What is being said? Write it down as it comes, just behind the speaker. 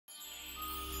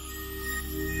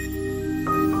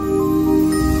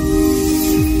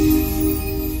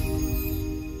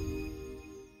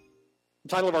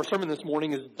The title of our sermon this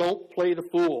morning is Don't Play the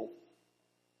Fool.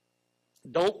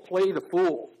 Don't play the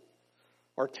fool.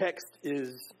 Our text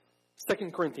is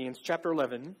 2 Corinthians chapter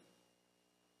 11,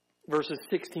 verses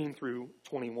 16 through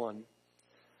 21.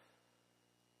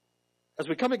 As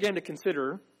we come again to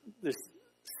consider this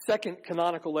second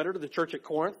canonical letter to the church at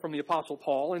Corinth from the Apostle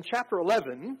Paul, in chapter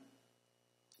 11,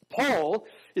 Paul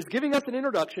is giving us an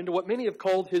introduction to what many have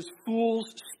called his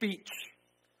fool's speech.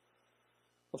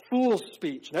 A fool's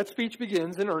speech. And that speech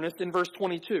begins in earnest in verse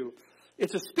 22.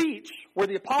 It's a speech where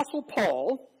the Apostle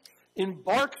Paul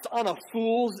embarks on a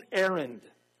fool's errand.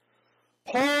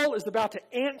 Paul is about to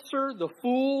answer the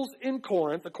fools in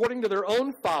Corinth according to their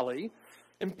own folly,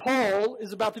 and Paul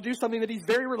is about to do something that he's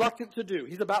very reluctant to do.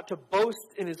 He's about to boast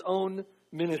in his own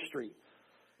ministry.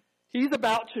 He's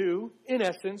about to, in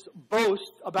essence,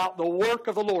 boast about the work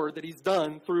of the Lord that he's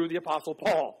done through the Apostle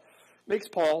Paul. Makes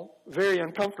Paul very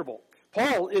uncomfortable.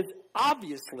 Paul is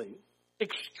obviously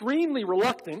extremely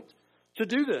reluctant to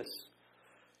do this.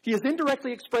 He has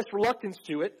indirectly expressed reluctance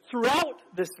to it throughout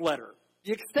this letter.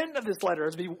 The extent of this letter,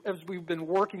 as we've been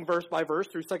working verse by verse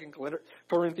through 2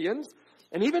 Corinthians,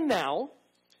 and even now,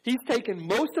 he's taken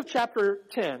most of chapter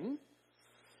 10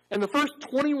 and the first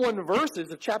 21 verses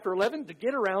of chapter 11 to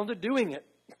get around to doing it.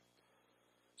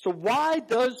 So why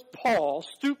does Paul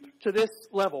stoop to this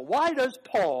level? Why does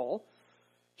Paul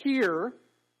here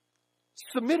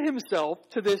submit himself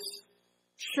to this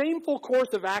shameful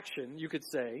course of action, you could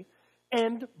say,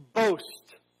 and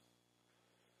boast?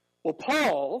 Well,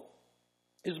 Paul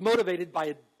is motivated by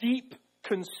a deep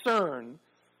concern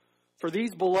for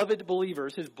these beloved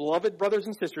believers, his beloved brothers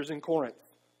and sisters in Corinth.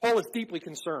 Paul is deeply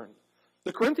concerned.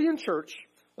 The Corinthian church,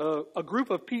 a group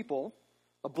of people,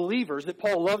 of believers that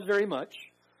Paul loves very much,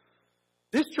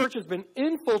 this church has been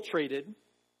infiltrated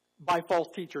by false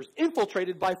teachers,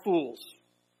 infiltrated by fools,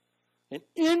 and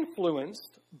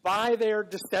influenced by their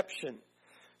deception.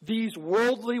 These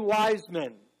worldly wise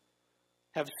men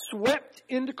have swept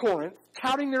into Corinth,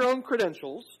 touting their own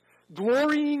credentials,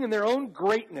 glorying in their own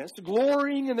greatness,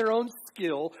 glorying in their own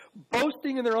skill,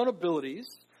 boasting in their own abilities,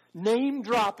 name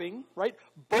dropping, right?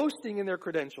 Boasting in their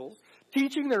credentials,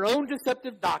 teaching their own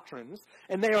deceptive doctrines,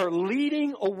 and they are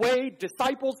leading away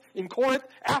disciples in Corinth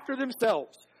after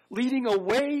themselves. Leading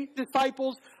away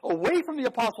disciples away from the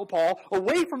Apostle Paul,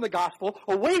 away from the gospel,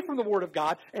 away from the Word of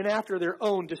God, and after their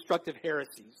own destructive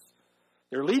heresies.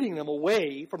 They're leading them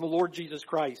away from the Lord Jesus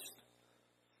Christ.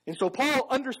 And so Paul,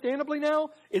 understandably now,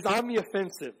 is on the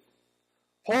offensive.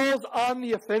 Paul's on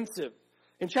the offensive.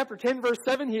 In chapter 10, verse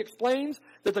 7, he explains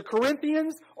that the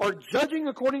Corinthians are judging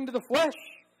according to the flesh.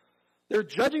 They're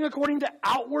judging according to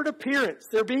outward appearance.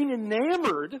 They're being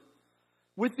enamored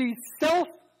with these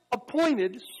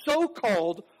self-appointed,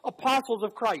 so-called apostles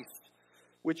of Christ,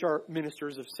 which are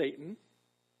ministers of Satan.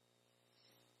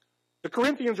 The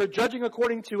Corinthians are judging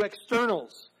according to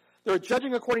externals. They're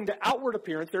judging according to outward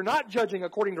appearance. They're not judging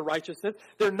according to righteousness.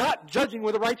 They're not judging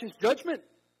with a righteous judgment.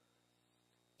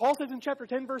 Paul says in chapter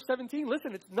 10, verse 17,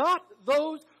 listen, it's not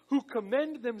those who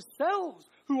commend themselves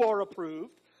who are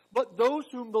approved, but those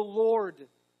whom the Lord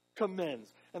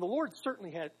commends. And the Lord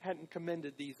certainly hadn't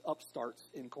commended these upstarts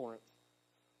in Corinth.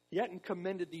 He hadn't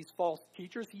commended these false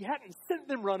teachers. He hadn't sent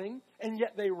them running, and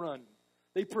yet they run.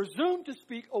 They presume to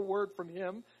speak a word from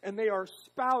him, and they are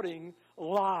spouting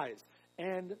lies.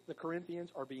 And the Corinthians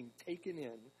are being taken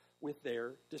in with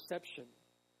their deception.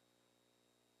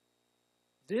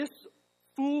 This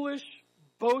foolish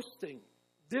boasting,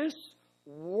 this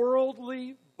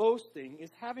worldly boasting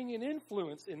is having an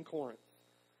influence in Corinth.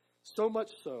 So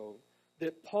much so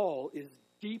that Paul is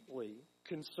deeply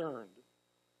concerned.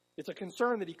 It's a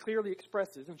concern that he clearly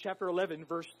expresses in chapter 11,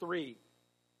 verse 3.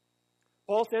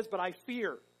 Paul says, "But I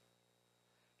fear,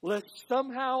 lest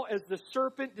somehow as the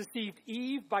serpent deceived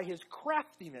Eve by his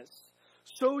craftiness,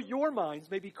 so your minds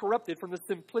may be corrupted from the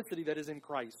simplicity that is in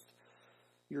Christ."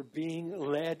 You're being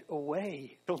led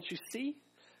away. Don't you see?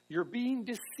 You're being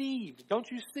deceived. Don't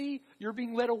you see? You're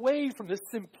being led away from the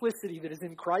simplicity that is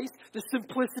in Christ, the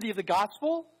simplicity of the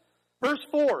gospel. Verse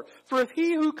 4, "For if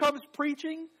he who comes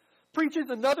preaching preaches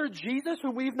another Jesus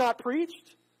whom we've not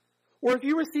preached, or if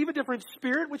you receive a different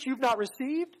spirit which you've not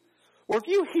received, or if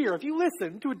you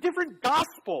listen to a different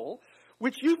gospel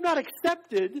which you've not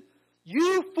accepted,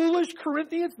 you foolish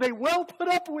Corinthians may well put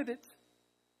up with it."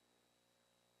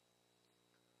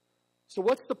 So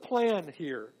what's the plan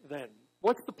here then?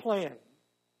 What's the plan?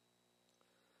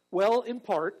 Well, in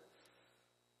part,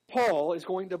 Paul is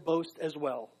going to boast as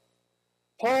well.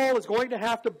 Paul is going to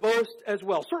have to boast as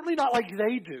well. Certainly not like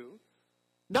they do.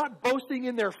 Not boasting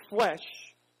in their flesh.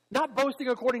 Not boasting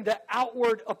according to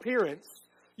outward appearance.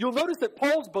 You'll notice that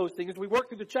Paul's boasting, as we work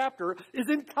through the chapter, is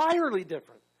entirely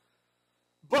different.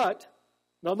 But,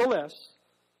 nonetheless,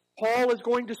 Paul is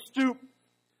going to stoop.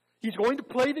 He's going to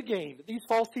play the game that these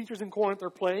false teachers in Corinth are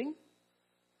playing.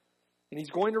 And he's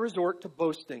going to resort to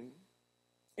boasting.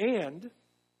 And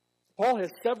Paul has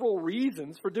several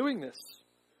reasons for doing this.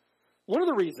 One of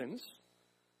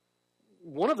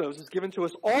those is given to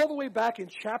us all the way back in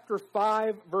chapter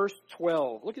 5, verse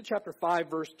 12. Look at chapter 5,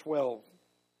 verse 12.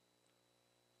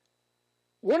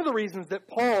 One of the reasons that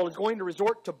Paul is going to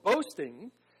resort to boasting,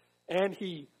 and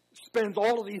he spends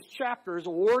all of these chapters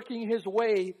working his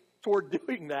way toward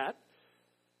doing that,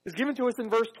 is given to us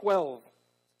in verse 12.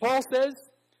 Paul says,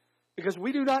 because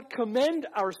we do not commend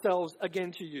ourselves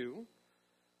again to you,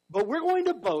 but we're going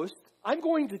to boast. I'm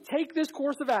going to take this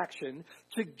course of action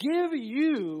to give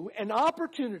you an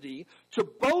opportunity to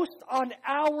boast on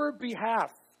our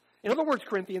behalf. In other words,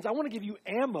 Corinthians, I want to give you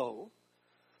ammo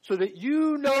so that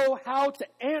you know how to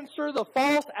answer the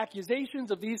false accusations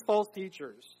of these false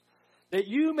teachers. That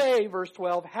you may, verse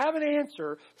 12, have an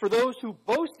answer for those who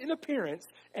boast in appearance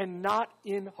and not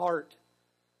in heart.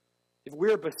 If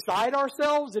we're beside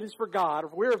ourselves, it is for God.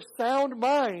 If we're of sound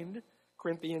mind,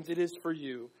 Corinthians, it is for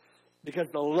you. Because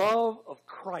the love of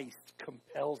Christ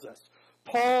compels us.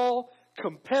 Paul,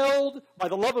 compelled by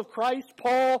the love of Christ,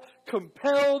 Paul,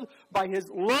 compelled by his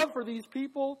love for these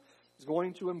people, is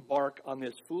going to embark on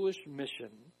this foolish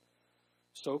mission,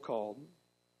 so-called,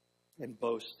 and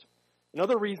boast.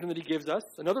 Another reason that he gives us,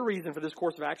 another reason for this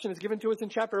course of action is given to us in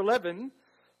chapter 11,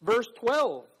 verse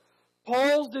 12.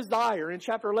 Paul's desire in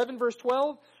chapter 11, verse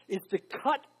 12, is to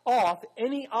cut off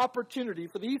any opportunity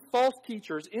for these false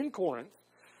teachers in Corinth,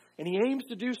 and he aims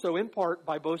to do so in part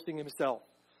by boasting himself.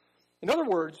 In other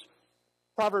words,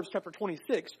 Proverbs chapter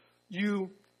 26,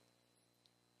 you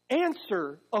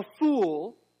answer a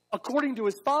fool according to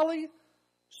his folly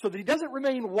so that he doesn't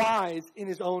remain wise in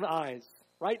his own eyes.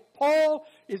 Right? Paul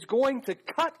is going to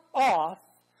cut off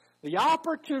the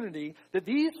opportunity that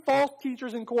these false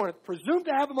teachers in Corinth presume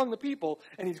to have among the people,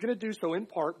 and he's going to do so in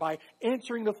part by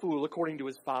answering the fool according to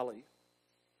his folly.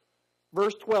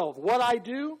 Verse 12, what I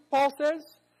do, Paul says,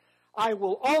 I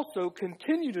will also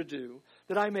continue to do,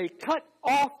 that I may cut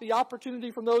off the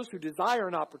opportunity from those who desire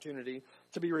an opportunity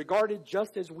to be regarded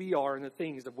just as we are in the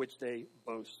things of which they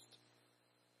boast.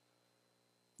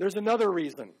 There's another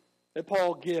reason that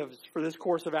Paul gives for this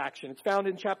course of action. It's found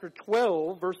in chapter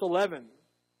 12, verse 11.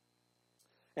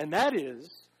 And that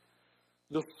is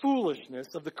the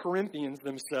foolishness of the Corinthians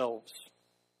themselves.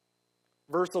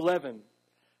 Verse 11.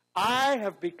 I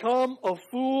have become a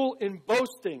fool in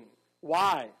boasting.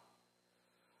 Why?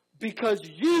 Because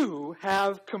you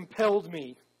have compelled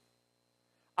me.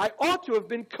 I ought to have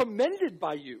been commended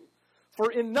by you,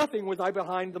 for in nothing was I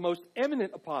behind the most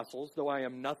eminent apostles, though I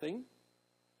am nothing.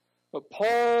 But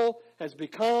Paul has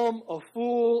become a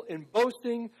fool in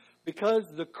boasting because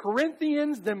the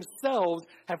Corinthians themselves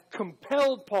have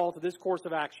compelled Paul to this course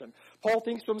of action. Paul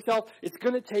thinks to himself, it's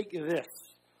going to take this.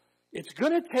 It's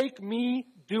going to take me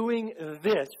doing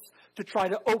this to try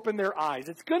to open their eyes.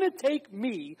 It's going to take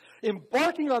me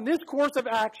embarking on this course of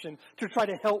action to try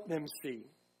to help them see.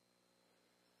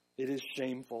 It is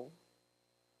shameful.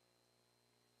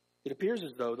 It appears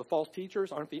as though the false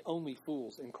teachers aren't the only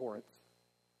fools in Corinth.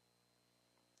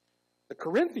 The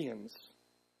Corinthians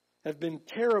have been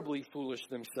terribly foolish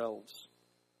themselves.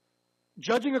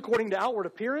 Judging according to outward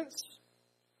appearance,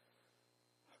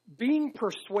 being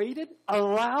persuaded,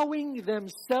 allowing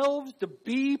themselves to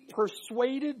be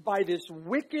persuaded by this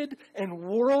wicked and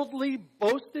worldly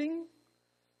boasting.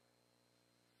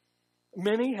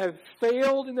 Many have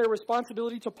failed in their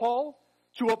responsibility to Paul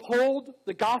to uphold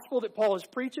the gospel that Paul is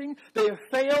preaching. They have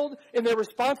failed in their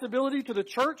responsibility to the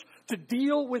church to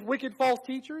deal with wicked false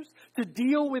teachers, to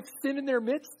deal with sin in their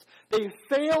midst. They have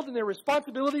failed in their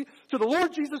responsibility to the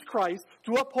Lord Jesus Christ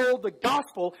to uphold the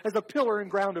gospel as a pillar and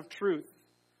ground of truth.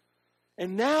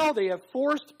 And now they have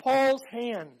forced Paul's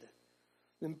hand.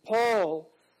 And Paul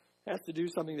has to do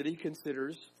something that he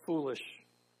considers foolish.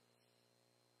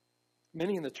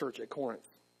 Many in the church at Corinth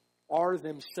are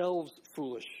themselves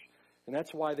foolish. And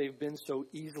that's why they've been so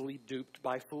easily duped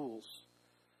by fools.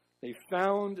 They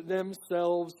found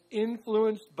themselves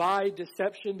influenced by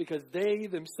deception because they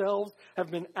themselves have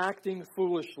been acting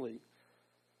foolishly.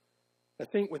 Now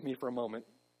think with me for a moment.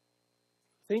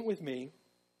 Think with me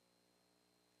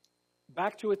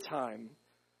back to a time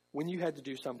when you had to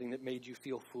do something that made you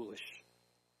feel foolish.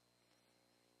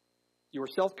 You were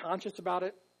self-conscious about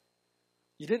it.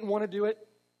 You didn't want to do it,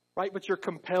 right? But you're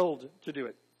compelled to do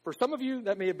it. For some of you,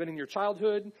 that may have been in your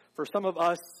childhood. For some of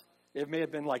us, it may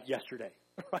have been like yesterday,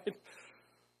 right?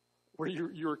 where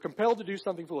you were compelled to do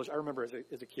something foolish. I remember as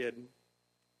a kid,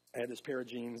 I had this pair of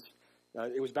jeans.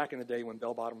 It was back in the day when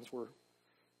bell bottoms were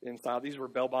in style. These were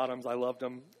bell bottoms. I loved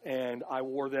them, and I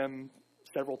wore them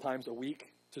several times a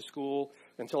week to school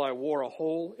until I wore a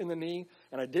hole in the knee,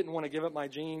 and I didn't want to give up my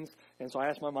jeans, and so I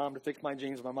asked my mom to fix my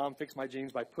jeans. My mom fixed my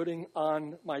jeans by putting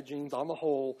on my jeans, on the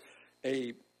hole,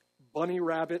 a bunny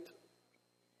rabbit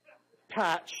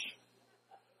patch.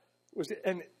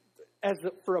 And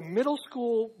for a middle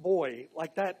school boy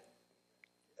like that,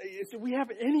 if we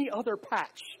have any other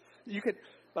patch, you could.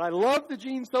 But I loved the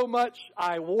jeans so much,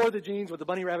 I wore the jeans with the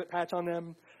bunny rabbit patch on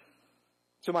them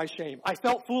to my shame. I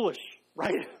felt foolish,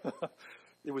 right?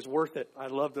 It was worth it. I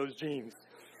love those jeans.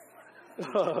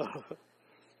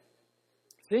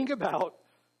 Think about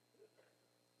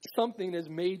something that's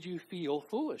made you feel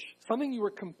foolish. Something you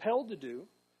were compelled to do.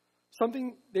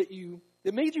 Something that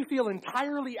made you feel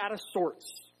entirely out of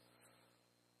sorts.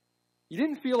 You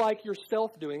didn't feel like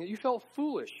yourself doing it. You felt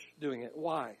foolish doing it.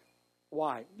 Why?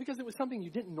 Why? Because it was something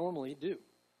you didn't normally do.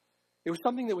 It was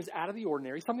something that was out of the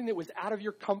ordinary, something that was out of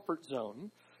your comfort zone.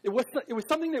 It was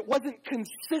something that wasn't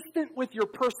consistent with your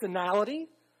personality.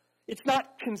 It's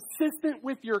not consistent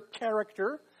with your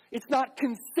character. It's not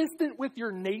consistent with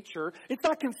your nature. It's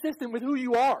not consistent with who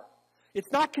you are.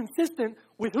 It's not consistent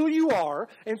with who you are,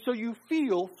 and so you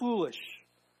feel foolish.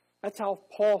 That's how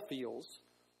Paul feels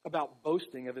about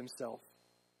boasting of himself.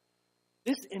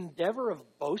 This endeavor of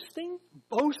boasting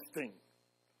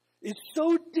is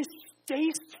so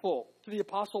distasteful to the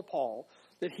Apostle Paul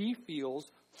that he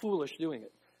feels foolish doing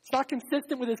it. It's not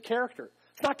consistent with his character.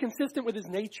 It's not consistent with his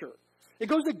nature. It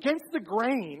goes against the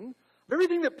grain of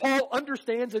everything that Paul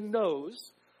understands and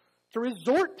knows to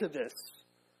resort to this.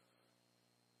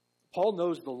 Paul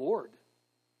knows the Lord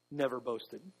never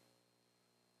boasted.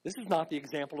 This is not the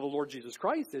example of the Lord Jesus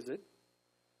Christ, is it?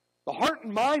 The heart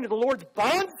and mind of the Lord's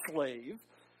bondslave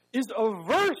is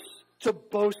averse to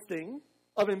boasting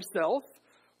of himself.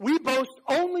 We boast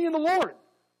only in the Lord,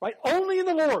 right? Only in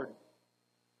the Lord.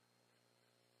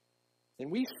 And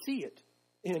we see it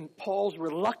in Paul's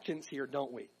reluctance here,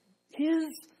 don't we? His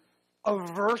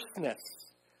averseness,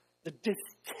 the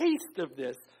distaste of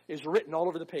this is written all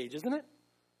over the page, isn't it?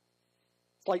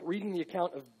 It's like reading the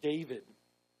account of David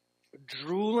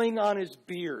drooling on his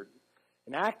beard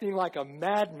and acting like a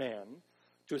madman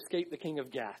to escape the king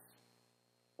of Gath.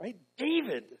 Right?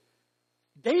 David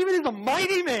is a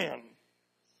mighty man.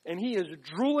 And he is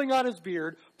drooling on his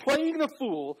beard, playing the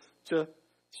fool to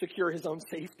secure his own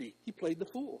safety. He played the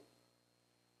fool.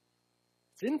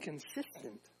 It's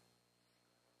inconsistent.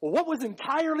 Well, what was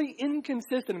entirely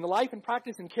inconsistent in the life and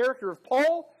practice and character of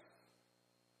Paul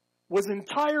was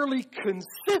entirely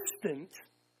consistent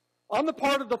on the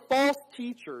part of the false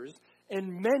teachers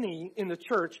and many in the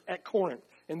church at Corinth.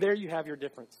 And there you have your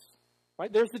difference.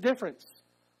 Right? There's the difference.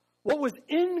 What was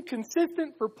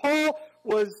inconsistent for Paul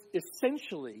was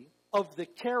essentially of the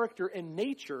character and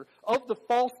nature of the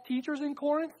false teachers in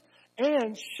Corinth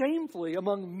and shamefully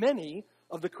among many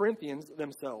of the Corinthians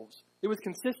themselves. It was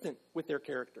consistent with their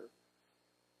character.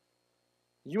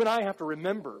 You and I have to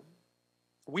remember,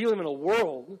 we live in a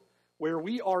world where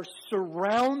we are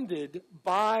surrounded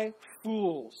by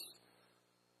fools.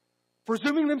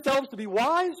 Presuming themselves to be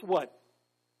wise, what?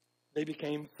 They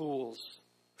became fools.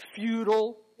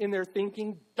 Futile in their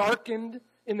thinking, darkened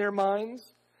in their minds.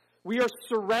 We are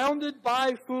surrounded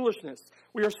by foolishness.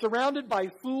 We are surrounded by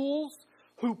fools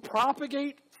who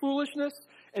propagate foolishness,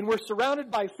 and we're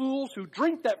surrounded by fools who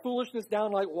drink that foolishness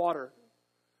down like water.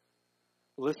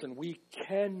 Listen, we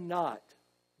cannot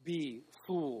be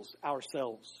fools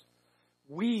ourselves.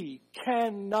 We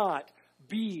cannot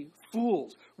be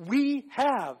fools. We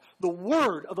have the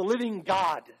Word of the living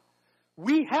God.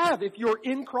 We have, if you're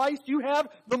in Christ, you have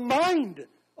the mind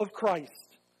of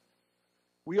Christ.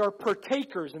 We are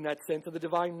partakers in that sense of the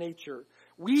divine nature.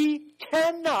 We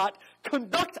cannot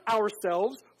conduct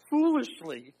ourselves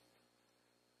foolishly.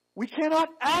 We cannot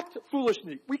act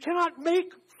foolishly. We cannot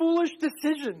make foolish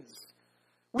decisions.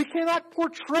 We cannot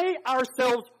portray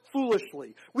ourselves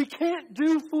foolishly. We can't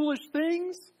do foolish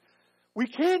things. We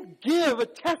can't give a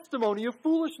testimony of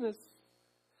foolishness.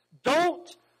 Don't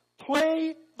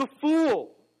play the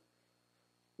fool.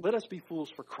 Let us be fools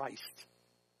for Christ.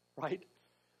 Right?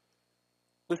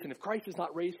 Listen, if Christ is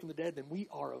not raised from the dead, then we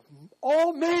are of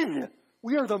all men.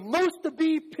 We are the most to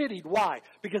be pitied. Why?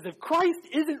 Because if Christ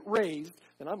isn't raised,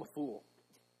 then I'm a fool.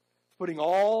 Putting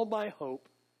all my hope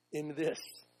in this.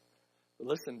 But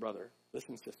listen, brother.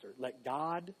 Listen, sister. Let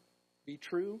God be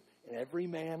true and every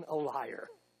man a liar.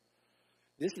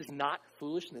 This is not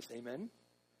foolishness. Amen?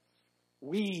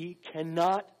 We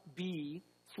cannot be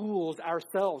fools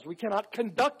ourselves. We cannot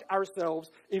conduct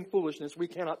ourselves in foolishness. We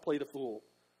cannot play the fool.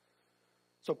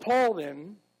 So Paul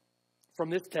then, from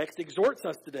this text, exhorts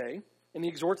us today, and he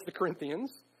exhorts the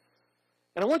Corinthians.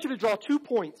 And I want you to draw 2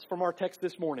 points from our text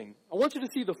this morning. I want you to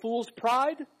see the fool's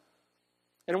pride,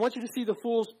 and I want you to see the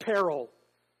fool's peril.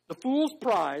 The fool's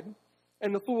pride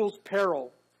and the fool's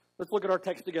peril. Let's look at our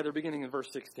text together, beginning in verse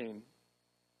 16.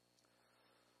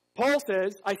 Paul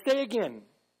says, I say again,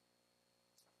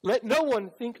 let no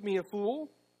one think me a fool.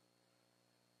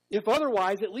 If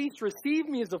otherwise, at least receive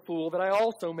me as a fool, that I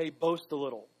also may boast a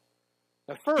little.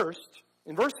 Now first,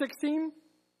 in verse 16,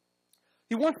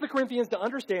 he wants the Corinthians to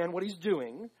understand what he's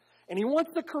doing, and he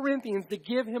wants the Corinthians to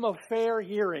give him a fair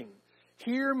hearing.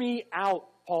 Hear me out,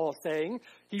 Paul is saying.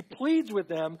 He pleads with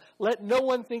them, let no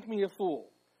one think me a fool.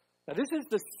 Now this is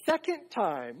the second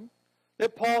time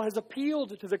that Paul has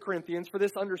appealed to the Corinthians for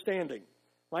this understanding,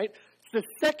 right? It's the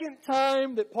second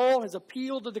time that Paul has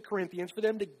appealed to the Corinthians for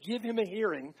them to give him a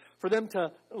hearing, for them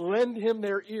to lend him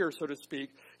their ear, so to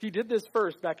speak. He did this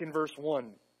first back in verse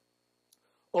 1.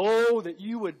 Oh, that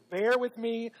you would bear with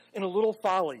me in a little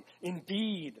folly.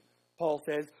 Indeed, Paul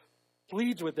says,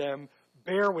 pleads with them,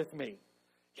 bear with me.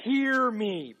 Hear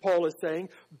me, Paul is saying.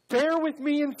 Bear with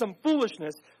me in some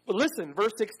foolishness. But listen,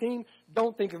 verse 16,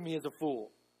 don't think of me as a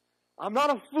fool. I'm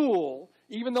not a fool,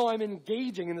 even though I'm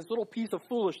engaging in this little piece of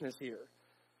foolishness here.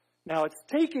 Now, it's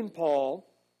taken Paul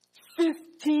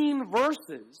 15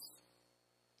 verses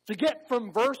to get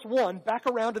from verse 1 back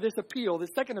around to this appeal,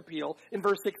 this second appeal in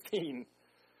verse 16.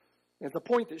 And it's a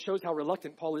point that shows how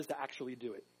reluctant Paul is to actually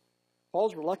do it.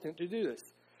 Paul's reluctant to do this.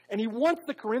 And he wants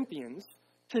the Corinthians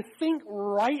to think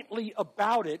rightly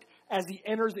about it as he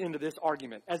enters into this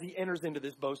argument, as he enters into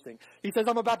this boasting. He says,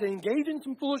 I'm about to engage in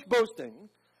some foolish boasting,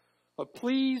 but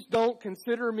please don't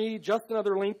consider me just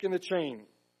another link in the chain.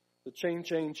 The chain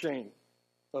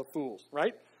of fools,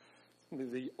 right?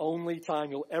 The only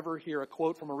time you'll ever hear a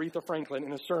quote from Aretha Franklin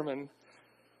in a sermon,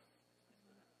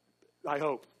 I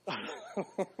hope.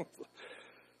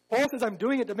 Paul says, I'm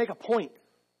doing it to make a point.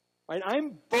 Right?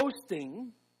 I'm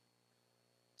boasting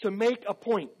to make a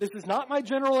point. This is not my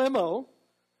general MO,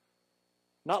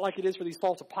 not like it is for these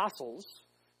false apostles.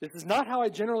 This is not how I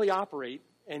generally operate,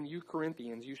 and you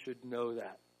Corinthians, you should know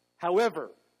that.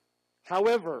 However,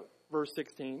 verse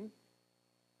 16,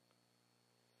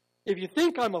 if you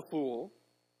think I'm a fool,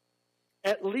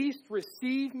 at least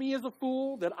receive me as a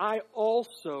fool, that I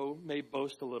also may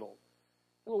boast a little.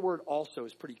 The little word also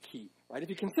is pretty key, right? If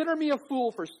you consider me a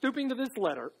fool for stooping to this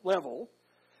level,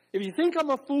 if you think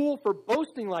I'm a fool for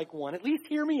boasting like one, at least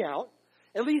hear me out.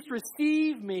 At least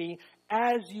receive me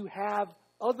as you have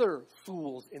other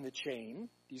fools in the chain.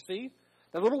 Do you see?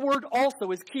 That little word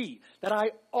also is key. That I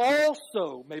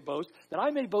also may boast, that I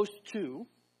may boast too,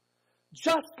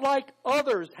 just like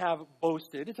others have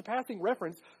boasted. It's a passing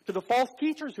reference to the false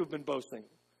teachers who have been boasting.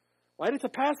 Right? It's a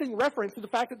passing reference to the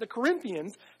fact that the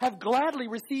Corinthians have gladly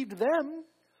received them.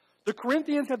 The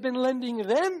Corinthians have been lending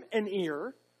them an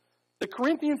ear. The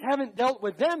Corinthians haven't dealt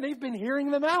with them. They've been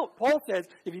hearing them out. Paul says,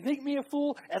 if you think me a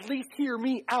fool, at least hear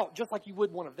me out, just like you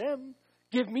would one of them.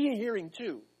 Give me a hearing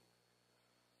too.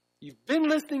 You've been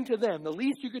listening to them. The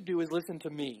least you could do is listen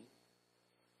to me.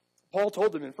 Paul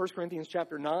told them in 1 Corinthians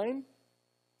chapter 9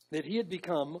 that he had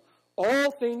become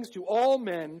all things to all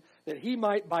men, that he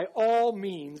might by all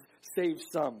means save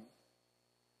some.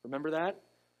 Remember that?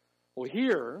 Well,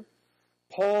 here,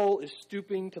 Paul is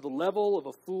stooping to the level of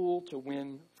a fool to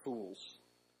win fools.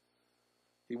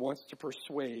 He wants to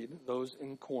persuade those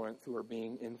in Corinth who are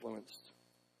being influenced.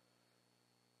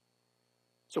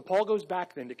 So Paul goes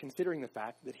back then to considering the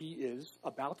fact that he is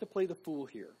about to play the fool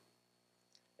here.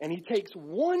 And he takes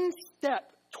one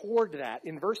step toward that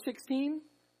in verse 16,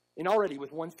 and already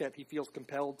with one step he feels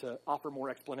compelled to offer more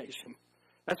explanation.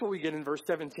 That's what we get in verse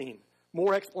 17.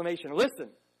 More explanation. Listen,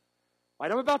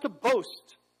 right, I'm about to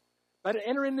boast. I'm about to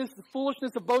enter in this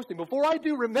foolishness of boasting. Before I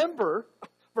do, remember,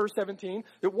 verse 17,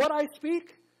 that what I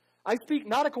speak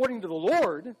not according to the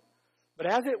Lord, but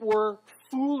as it were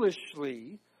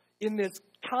foolishly in this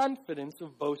confidence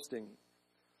of boasting.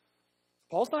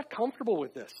 Paul's not comfortable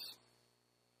with this.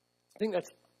 I think that's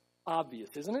obvious,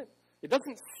 isn't it? It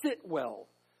doesn't sit well.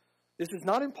 This is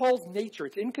not in Paul's nature.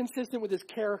 It's inconsistent with his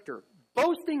character.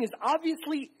 Boasting is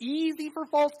obviously easy for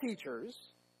false teachers.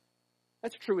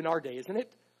 That's true in our day, isn't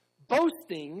it?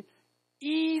 Boasting,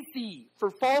 easy for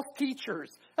false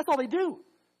teachers. That's all they do.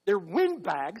 They're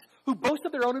windbags who boast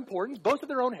of their own importance, boast of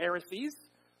their own heresies.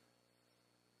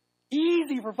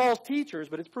 Easy for false teachers,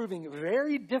 but it's proving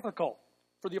very difficult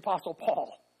for the Apostle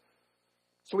Paul.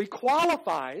 So he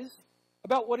qualifies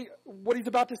about what he's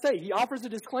about to say. He offers a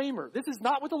disclaimer. This is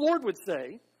not what the Lord would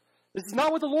say. This is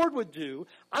not what the Lord would do.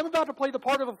 I'm about to play the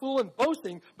part of a fool and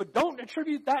boasting, but don't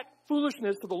attribute that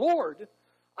foolishness to the Lord.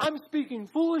 I'm speaking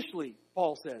foolishly,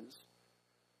 Paul says.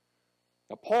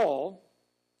 Now, Paul,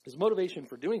 his motivation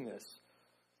for doing this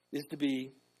is to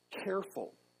be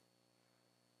careful,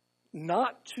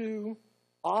 not to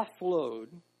offload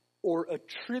or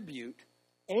attribute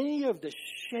any of the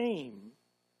shame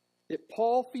that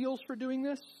Paul feels for doing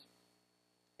this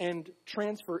and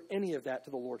transfer any of that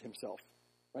to the Lord himself.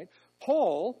 Right?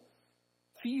 Paul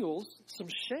feels some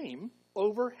shame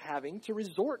over having to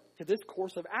resort to this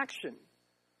course of action.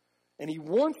 And he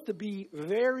wants to be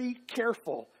very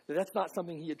careful that that's not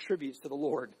something he attributes to the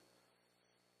Lord.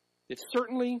 It's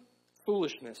certainly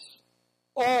foolishness.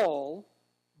 All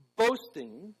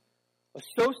boasting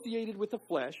associated with the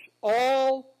flesh,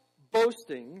 all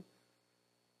boasting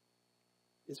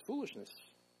is foolishness.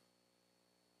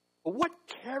 But what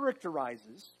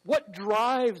characterizes, what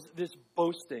drives this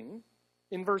boasting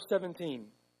in verse 17?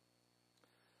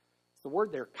 It's the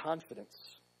word there, confidence.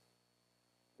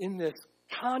 In this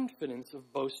confidence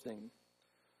of boasting.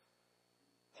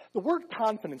 The word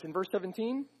confidence in verse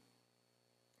 17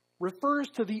 refers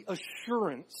to the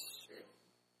assurance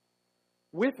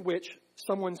with which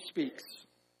someone speaks.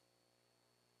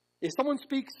 If someone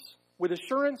speaks with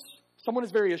assurance, someone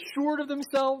is very assured of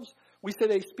themselves, we say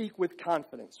they speak with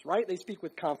confidence, right? They speak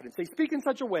with confidence. They speak in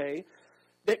such a way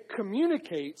that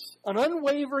communicates an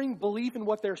unwavering belief in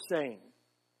what they're saying.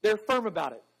 They're firm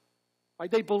about it.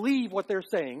 Right? They believe what they're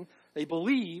saying. They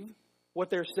believe what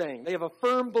they're saying. They have a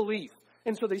firm belief,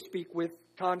 and so they speak with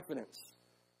confidence.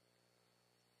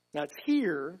 Now, it's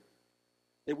here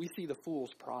that we see the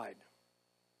fool's pride.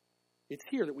 It's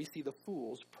here that we see the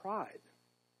fool's pride.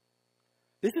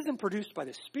 This isn't produced by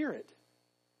the Spirit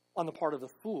on the part of the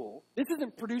fool. This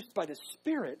isn't produced by the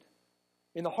Spirit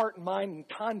in the heart and mind and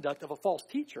conduct of a false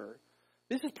teacher.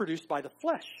 This is produced by the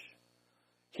flesh.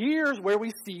 Here's where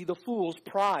we see the fool's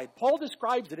pride. Paul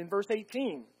describes it in verse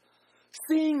 18.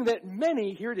 Seeing that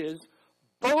many, here it is,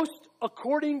 boast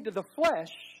according to the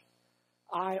flesh,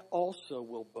 I also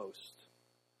will boast.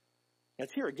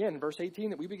 It's here again in verse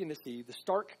 18 that we begin to see the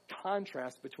stark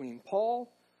contrast between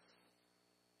Paul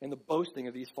and the boasting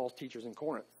of these false teachers in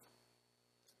Corinth.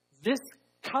 This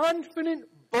confident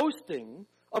boasting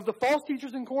of the false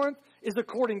teachers in Corinth is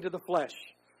according to the flesh.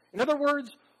 In other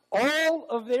words, all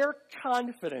of their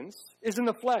confidence is in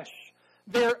the flesh.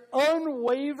 Their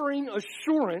unwavering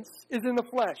assurance is in the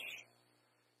flesh.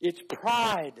 It's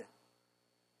pride.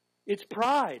 It's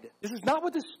pride. This is not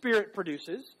what the Spirit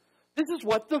produces. This is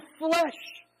what the flesh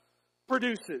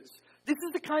produces. This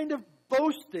is the kind of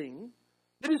boasting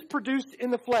that is produced in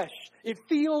the flesh. It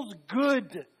feels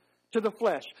good to the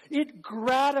flesh. It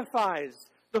gratifies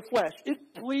the flesh.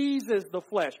 It pleases the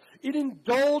flesh. It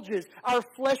indulges our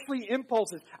fleshly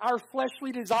impulses, our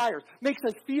fleshly desires, makes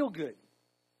us feel good.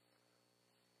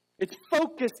 It's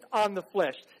focused on the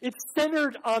flesh. It's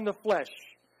centered on the flesh.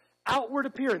 Outward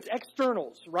appearance,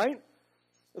 externals, right?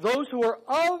 Those who are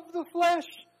of the flesh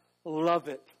love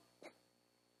it.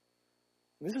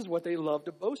 This is what they love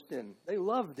to boast in. They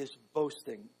love this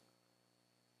boasting.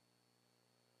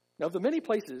 Now, of the many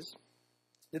places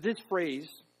that this phrase,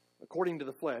 according to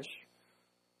the flesh,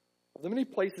 of the many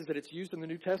places that it's used in the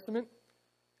New Testament,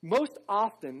 most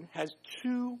often has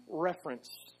two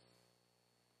references.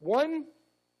 One,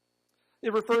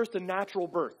 it refers to natural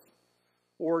birth,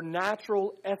 or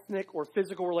natural, ethnic, or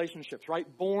physical relationships, right?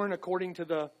 Born according to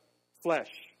the flesh.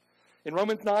 In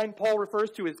Romans 9, Paul refers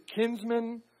to his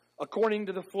kinsmen according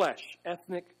to the flesh,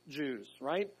 ethnic Jews,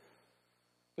 right?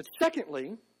 But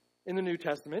secondly, in the New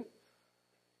Testament,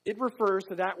 it refers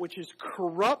to that which is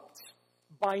corrupt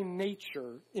by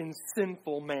nature in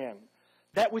sinful man.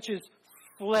 That which is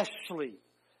fleshly.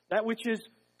 That which is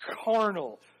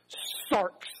carnal.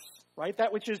 Sarx, right?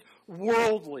 That which is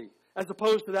worldly, as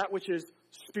opposed to that which is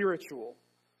spiritual.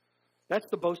 That's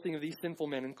the boasting of these sinful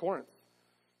men in Corinth.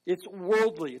 It's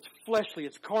worldly, it's fleshly,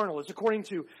 it's carnal. It's according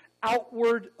to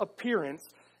outward appearance.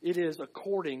 It is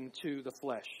according to the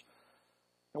flesh.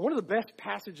 Now, one of the best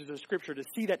passages of Scripture to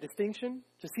see that distinction,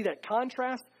 to see that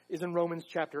contrast, is in Romans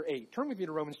chapter 8. Turn with me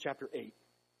to Romans chapter 8.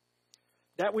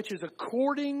 That which is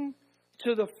according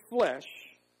to the flesh,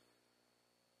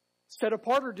 set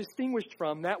apart or distinguished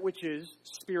from that which is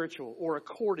spiritual, or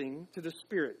according to the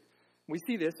Spirit. We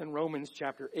see this in Romans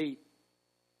chapter 8.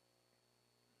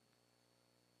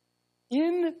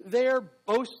 In their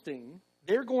boasting,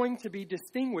 they're going to be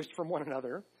distinguished from one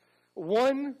another.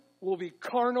 One will be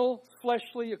carnal,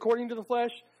 fleshly, according to the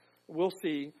flesh. We'll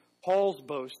see Paul's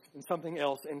boast in something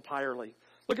else entirely.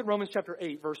 Look at Romans chapter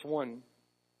 8, verse 1.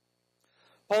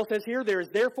 Paul says here, there is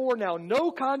therefore now no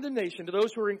condemnation to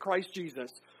those who are in Christ Jesus,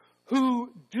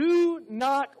 who do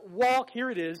not walk,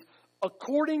 here it is,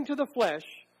 according to the flesh,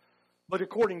 but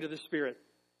according to the Spirit.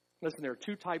 Listen, there are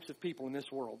two types of people in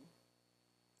this world.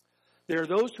 There are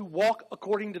those who walk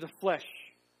according to the flesh.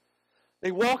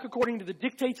 They walk according to the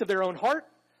dictates of their own heart.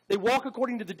 They walk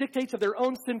according to the dictates of their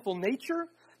own sinful nature.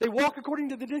 They walk according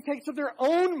to the dictates of their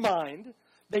own mind.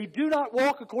 They do not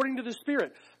walk according to the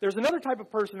Spirit. There's another type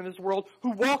of person in this world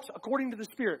who walks according to the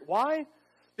Spirit. Why?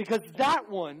 Because that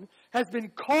one has been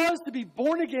caused to be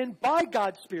born again by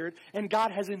God's Spirit, and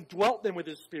God has indwelt them with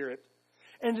His Spirit.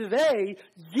 And they,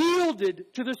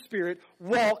 yielded to the Spirit,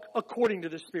 walk according to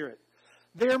the Spirit.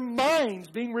 Their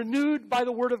minds being renewed by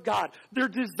the Word of God. Their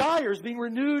desires being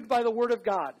renewed by the Word of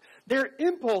God. Their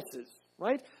impulses,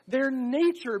 right? Their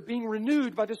nature being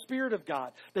renewed by the Spirit of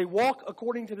God. They walk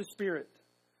according to the Spirit.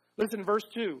 Listen, verse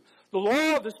 2. The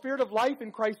law of the Spirit of life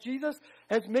in Christ Jesus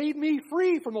has made me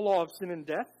free from the law of sin and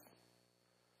death.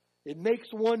 It makes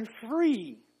one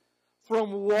free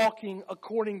from walking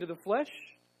according to the flesh.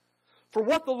 For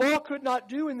what the law could not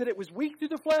do in that it was weak through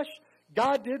the flesh,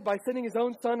 God did by sending His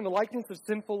own Son in the likeness of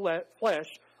sinful flesh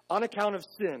on account of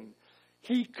sin.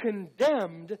 He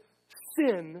condemned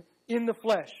sin in the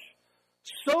flesh,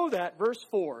 so that, verse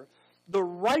 4, the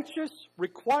righteous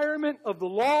requirement of the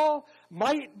law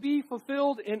might be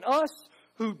fulfilled in us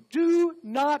who do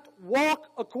not walk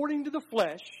according to the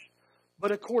flesh,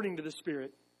 but according to the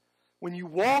Spirit. When you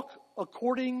walk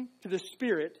according to the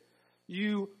Spirit,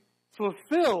 you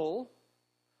fulfill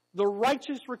the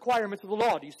righteous requirements of the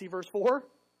law. Do you see verse 4?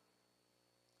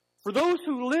 For those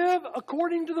who live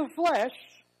according to the flesh,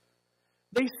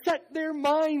 they set their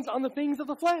minds on the things of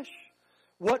the flesh.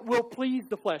 What will please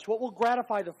the flesh? What will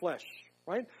gratify the flesh?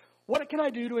 Right? What can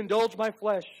I do to indulge my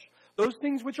flesh? Those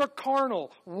things which are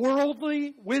carnal,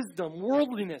 worldly wisdom,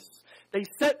 worldliness. They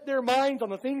set their minds on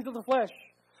the things of the flesh.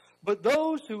 But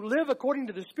those who live according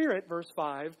to the Spirit, verse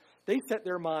 5, they set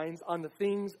their minds on the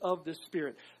things of the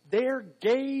Spirit. Their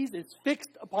gaze is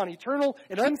fixed upon eternal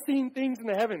and unseen things in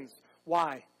the heavens.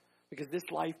 Why? Because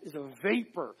this life is a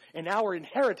vapor, and our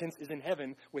inheritance is in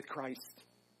heaven with Christ.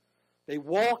 They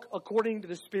walk according to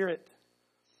the Spirit.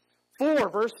 4,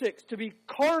 verse 6, to be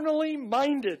carnally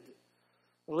minded.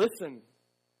 Listen,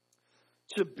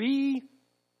 to be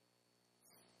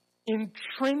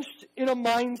entrenched in a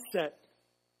mindset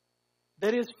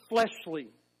that is fleshly.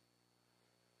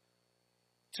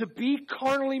 To be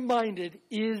carnally minded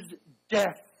is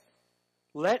death.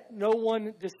 Let no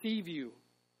one deceive you.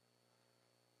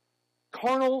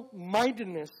 Carnal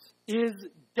mindedness is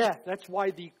death. That's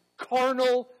why the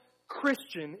carnal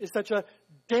Christian is such a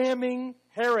damning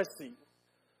heresy.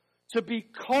 To be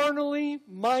carnally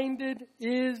minded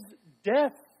is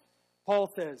death,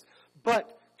 Paul says.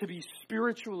 But to be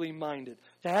spiritually minded,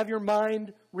 to have your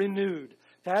mind renewed,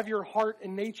 to have your heart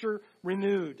and nature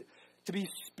renewed, to be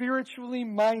spiritually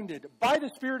minded by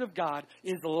the Spirit of God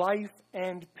is life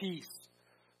and peace.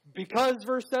 Because,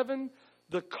 verse 7,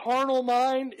 the carnal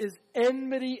mind is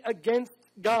enmity against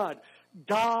God.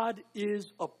 God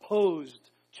is opposed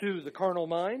to the carnal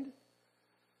mind.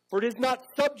 For it is not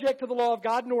subject to the law of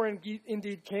God, nor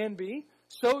indeed can be.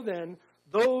 So then,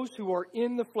 those who are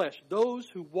in the flesh, those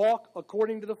who walk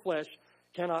according to the flesh,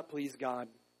 cannot please God.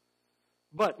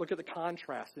 But look at the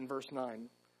contrast in verse 9.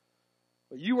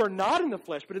 You are not in the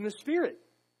flesh, but in the Spirit,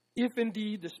 if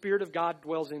indeed the Spirit of God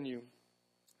dwells in you.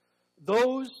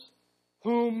 Those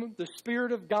whom the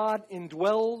Spirit of God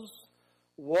indwells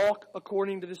walk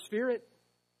according to the Spirit.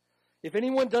 If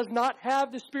anyone does not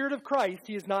have the Spirit of Christ,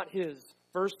 he is not his.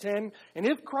 Verse 10, and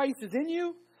if Christ is in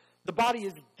you, the body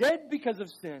is dead because of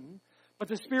sin, but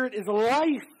the Spirit is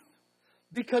life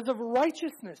because of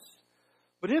righteousness.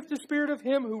 But if the Spirit of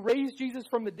Him who raised Jesus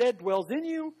from the dead dwells in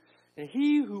you, and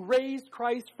He who raised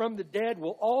Christ from the dead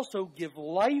will also give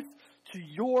life to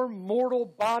your mortal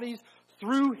bodies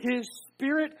through His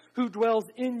Spirit who dwells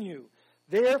in you.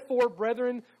 Therefore,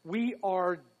 brethren, we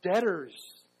are debtors,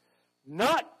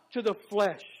 not to the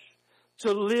flesh,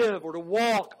 to live or to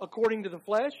walk according to the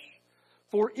flesh.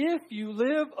 For if you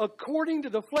live according to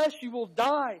the flesh, you will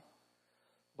die.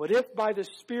 But if by the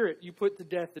Spirit you put to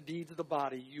death the deeds of the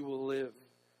body, you will live.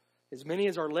 As many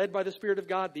as are led by the Spirit of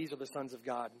God, these are the sons of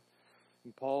God.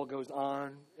 And Paul goes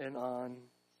on and on.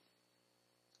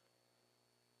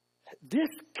 This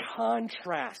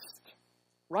contrast,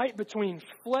 right, between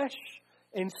flesh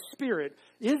and spirit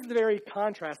is the very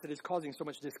contrast that is causing so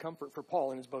much discomfort for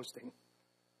Paul in his boasting.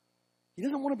 He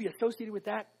doesn't want to be associated with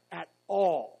that at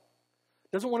all.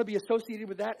 Doesn't want to be associated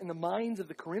with that in the minds of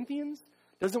the Corinthians.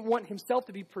 Doesn't want himself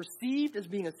to be perceived as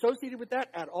being associated with that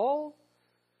at all.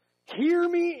 Hear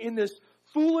me in this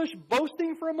foolish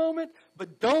boasting for a moment,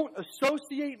 but don't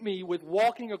associate me with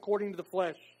walking according to the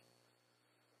flesh.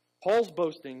 Paul's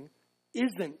boasting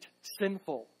isn't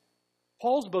sinful.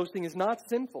 Paul's boasting is not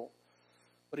sinful,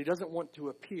 but he doesn't want to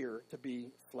appear to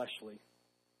be fleshly.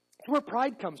 That's where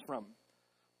pride comes from.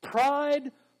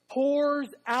 Pride pours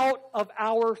out of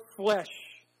our flesh.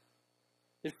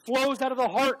 It flows out of the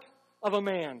heart of a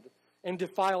man and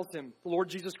defiles him. The Lord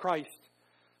Jesus Christ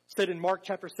said in Mark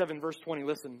chapter 7, verse 20,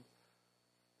 listen.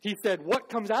 He said, what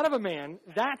comes out of a man,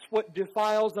 that's what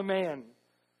defiles a man.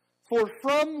 For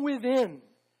from within,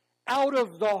 out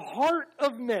of the heart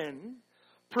of men,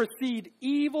 proceed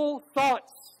evil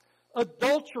thoughts,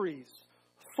 adulteries,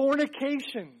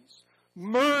 fornications,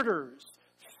 murders,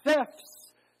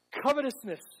 thefts,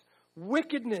 covetousness,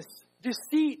 wickedness,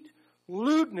 deceit,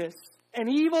 lewdness, an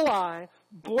evil eye,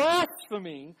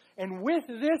 blasphemy, and with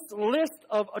this list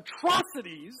of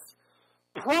atrocities,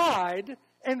 pride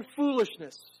and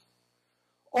foolishness.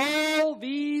 All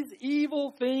these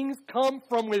evil things come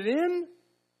from within,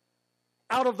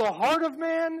 out of the heart of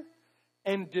man,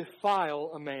 and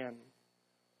defile a man.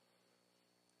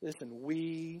 Listen,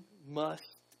 we must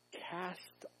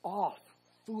cast off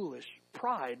foolish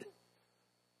pride.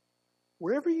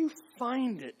 Wherever you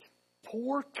find it,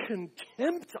 pour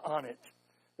contempt on it,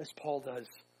 as Paul does.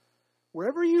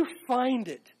 Wherever you find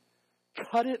it,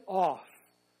 cut it off.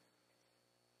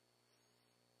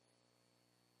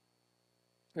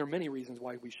 There are many reasons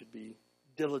why we should be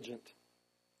diligent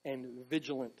and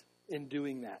vigilant in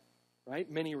doing that, right?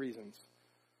 Many reasons.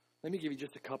 Let me give you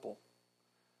just a couple.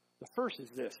 The first is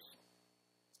this.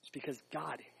 It's because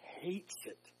God hates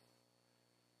it.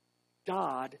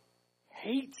 God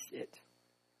hates it.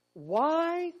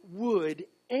 Why would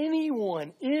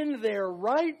anyone in their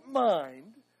right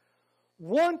mind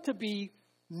want to be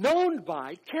known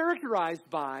by, characterized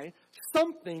by,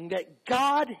 something that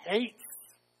God hates?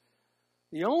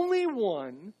 The only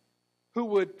one who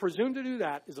would presume to do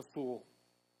that is a fool.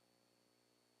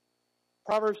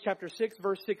 Proverbs chapter 6,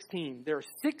 verse 16. There are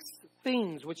 6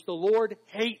 things which the Lord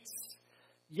hates.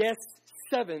 Yes,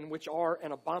 7 which are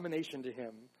an abomination to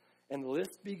him. And the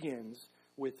list begins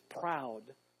with proud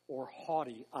or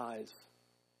haughty eyes.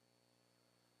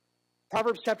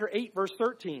 Proverbs chapter 8, verse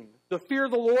 13. The fear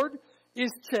of the Lord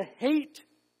is to hate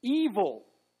evil.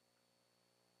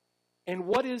 And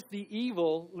what is the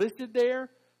evil listed there?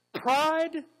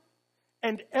 Pride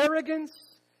and arrogance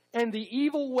and the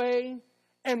evil way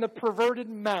and the perverted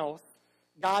mouth.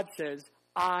 God says,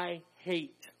 I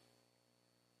hate.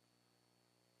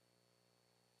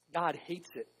 God hates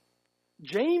it.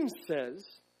 James says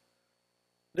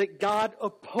that God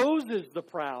opposes the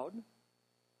proud,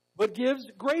 but gives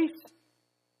grace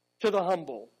to the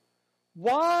humble.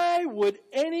 Why would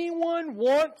anyone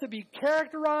want to be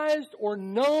characterized or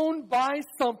known by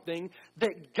something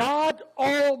that God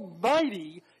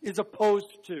Almighty is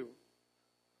opposed to?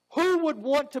 Who would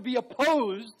want to be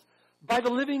opposed by the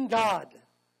living God?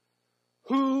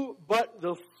 Who but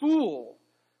the fool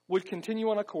would continue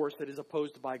on a course that is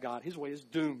opposed by God? His way is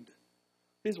doomed.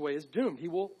 His way is doomed. He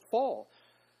will fall.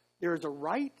 There's a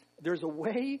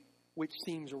way which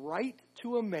seems right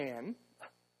to a man,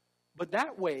 but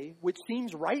that way which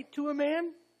seems right to a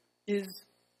man is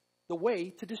the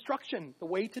way to destruction, the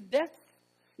way to death,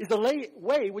 is the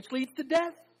way which leads to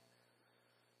death.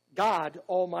 God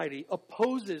Almighty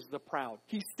opposes the proud.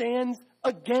 He stands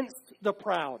against the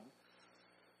proud.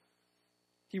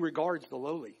 He regards the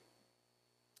lowly.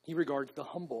 He regards the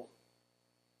humble.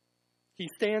 He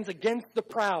stands against the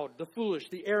proud, the foolish,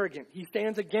 the arrogant. He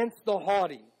stands against the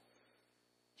haughty.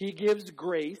 He gives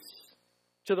grace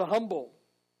to the humble.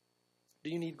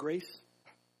 Do you need grace?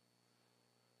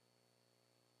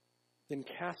 Then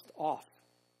cast off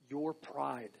your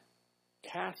pride.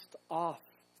 Cast off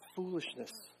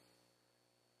foolishness.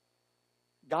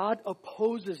 God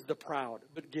opposes the proud,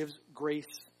 but gives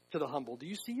grace to the humble. Do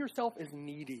you see yourself as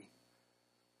needy?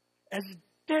 As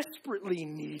desperately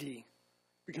needy?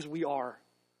 Because we are.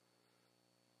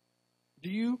 Do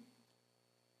you,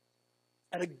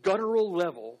 at a guttural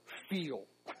level, feel,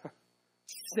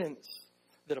 sense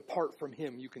that apart from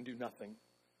Him you can do nothing?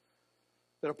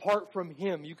 That apart from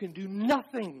Him you can do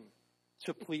nothing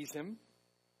to please Him?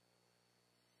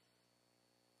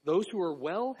 Those who are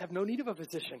well have no need of a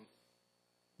physician.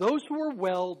 Those who are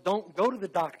well don't go to the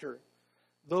doctor.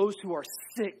 Those who are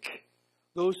sick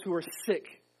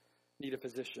need a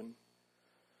physician.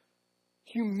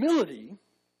 Humility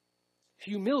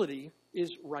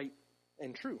is right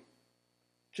and true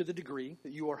to the degree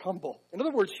that you are humble. In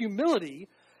other words, humility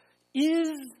is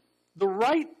the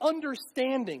right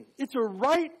understanding. It's a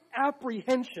right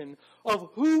apprehension of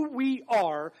who we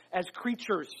are as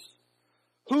creatures.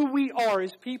 who we are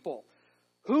as people,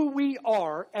 who we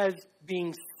are as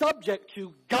being subject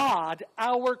to God,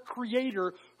 our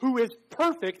Creator, who is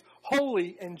perfect,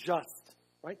 holy, and just.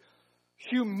 Right?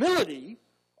 Humility,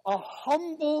 a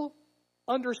humble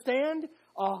understanding,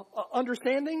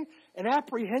 an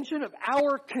apprehension of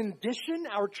our condition,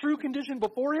 our true condition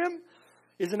before Him,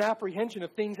 is an apprehension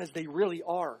of things as they really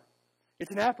are.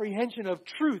 It's an apprehension of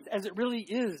truth as it really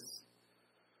is.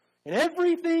 And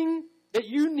everything that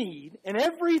you need and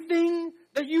everything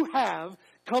that you have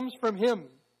comes from Him.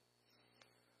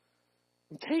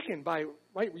 I'm taken by,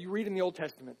 right, you read in the Old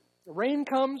Testament, the rain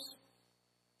comes,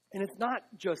 and it's not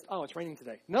just, oh, it's raining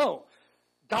today. No,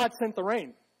 God sent the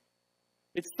rain.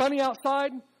 It's sunny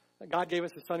outside, God gave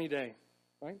us a sunny day,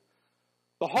 right?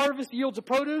 The harvest yields a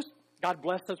produce, God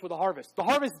blessed us with a harvest. The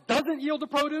harvest doesn't yield a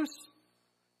produce,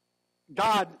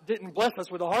 God didn't bless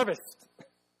us with a harvest.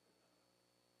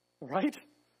 Right?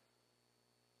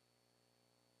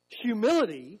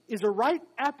 Humility is a right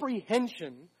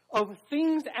apprehension of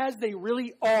things as they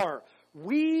really are.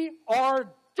 We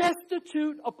are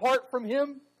destitute apart from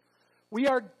Him. We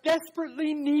are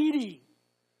desperately needy.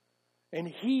 And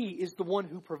He is the one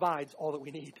who provides all that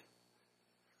we need.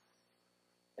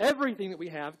 Everything that we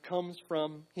have comes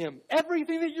from Him.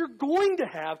 Everything that you're going to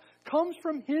have comes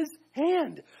from His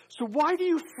hand. So why do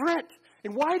you fret?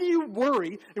 And why do you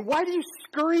worry? And why do you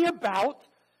scurry about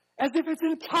as if it's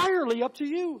entirely up to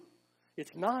you?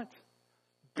 It's not.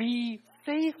 Be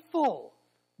faithful,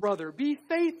 brother. Be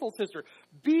faithful, sister.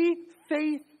 Be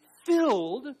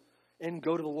faith-filled and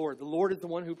go to the Lord. The Lord is the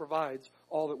one who provides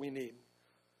all that we need.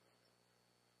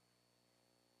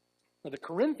 Now, the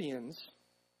Corinthians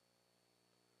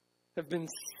have been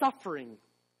suffering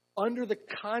under the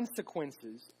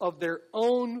consequences of their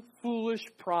own foolish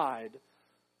pride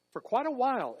for quite a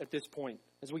while at this point.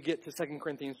 As we get to 2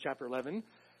 Corinthians chapter 11,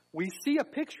 we see a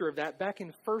picture of that back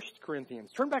in 1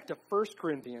 Corinthians. Turn back to 1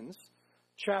 Corinthians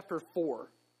chapter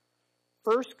 4.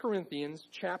 1 Corinthians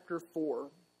chapter 4.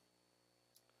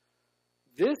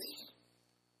 This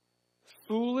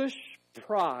foolish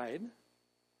pride,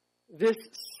 this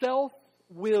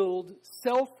self-willed,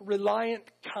 self-reliant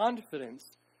confidence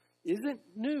isn't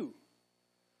new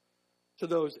to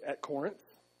those at Corinth.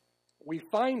 We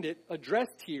find it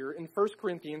addressed here in 1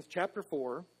 Corinthians chapter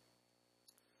 4,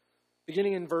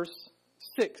 beginning in verse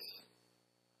 6.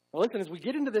 Now listen, as we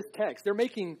get into this text,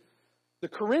 the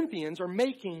Corinthians are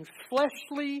making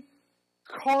fleshly,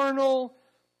 carnal,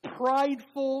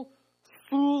 prideful,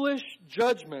 foolish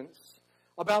judgments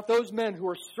about those men who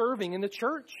are serving in the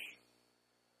church.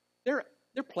 They're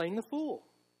playing the fool.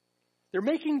 They're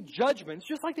making judgments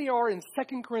just like they are in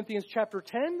 2 Corinthians chapter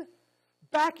 10.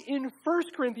 Back in 1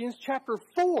 Corinthians chapter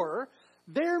 4,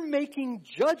 they're making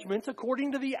judgments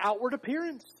according to the outward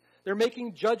appearance. They're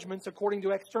making judgments according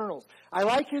to externals. I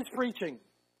like his preaching.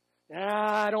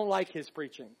 I don't like his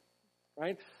preaching.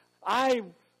 Right? I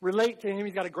relate to him.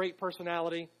 He's got a great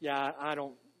personality. Yeah, I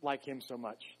don't like him so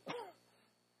much.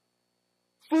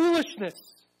 Foolishness.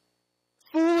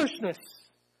 Foolishness.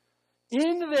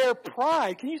 In their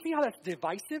pride. Can you see how that's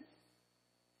divisive?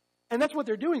 And that's what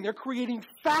they're doing. They're creating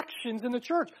factions in the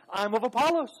church. I'm of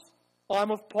Apollos.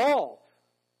 I'm of Paul.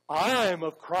 I'm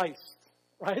of Christ.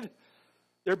 Right?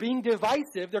 They're being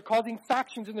divisive. They're causing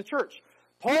factions in the church.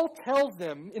 Paul tells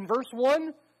them in verse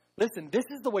 1, listen, this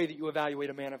is the way that you evaluate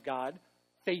a man of God.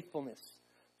 Faithfulness.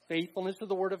 Faithfulness to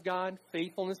the Word of God.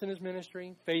 Faithfulness in his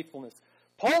ministry. Faithfulness.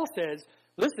 Paul says,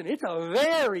 listen, it's a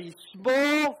very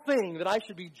small thing that I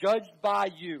should be judged by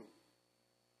you.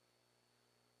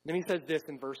 Then he says this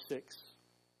in verse 6.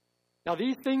 Now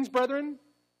these things, brethren,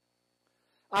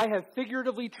 I have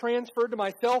figuratively transferred to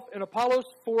myself and Apollos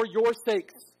for your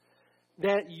sakes,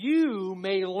 that you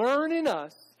may learn in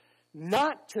us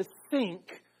not to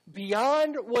think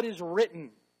beyond what is written,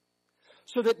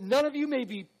 so that none of you may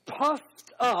be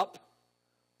puffed up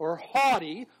or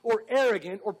haughty or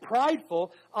arrogant or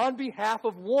prideful on behalf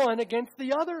of one against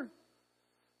the other.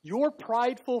 Your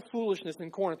prideful foolishness in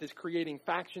Corinth is creating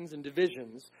factions and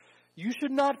divisions. You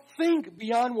should not think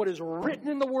beyond what is written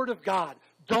in the Word of God.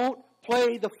 Don't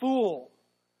play the fool.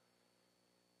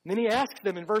 And then he asks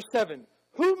them in verse 7,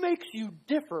 who makes you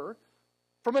differ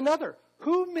from another?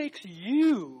 Who makes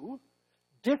you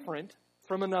different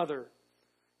from another?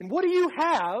 And what do you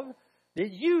have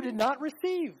that you did not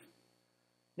receive?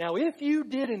 Now, if you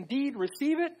did indeed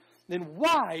receive it, then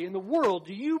why in the world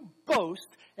do you boast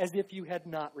as if you had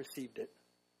not received it?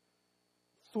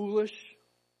 Foolish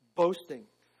boasting.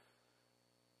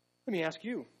 Let me ask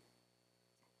you,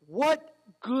 what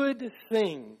good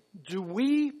thing do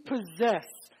we possess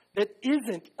that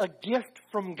isn't a gift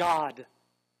from God?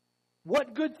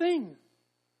 What good thing?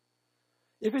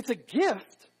 If it's a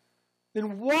gift,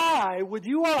 then why would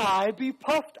you or I be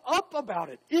puffed up about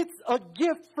it? It's a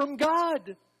gift from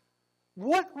God.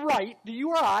 What right do you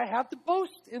or I have to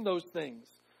boast in those things?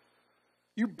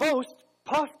 You boast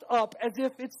puffed up as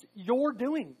if it's your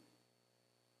doing.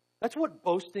 That's what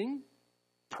boasting,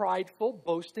 prideful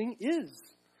boasting is.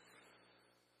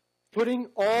 Putting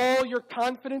all your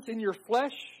confidence in your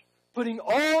flesh, putting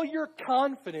all your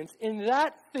confidence in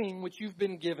that thing which you've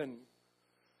been given,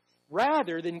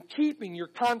 rather than keeping your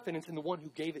confidence in the one who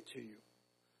gave it to you.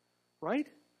 Right?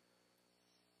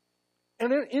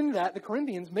 And then in that, the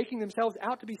Corinthians making themselves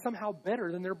out to be somehow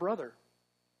better than their brother.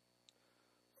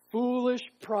 Foolish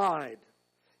pride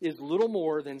is little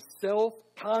more than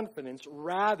self-confidence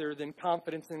rather than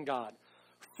confidence in God.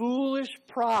 Foolish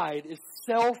pride is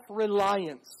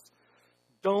self-reliance.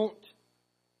 Don't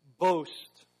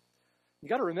boast. You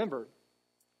got to remember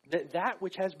that that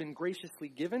which has been graciously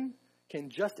given can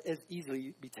just as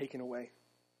easily be taken away.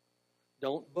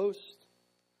 Don't boast.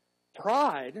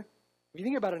 Pride, if you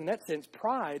think about it in that sense,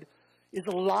 pride is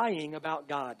lying about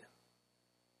God.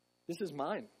 This is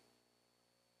mine.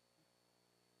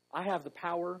 I have the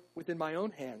power within my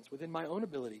own hands, within my own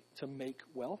ability to make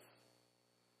wealth.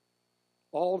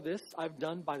 All this I've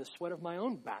done by the sweat of my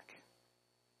own back.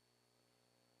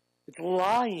 It's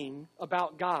lying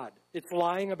about God. It's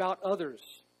lying about others.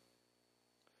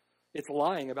 It's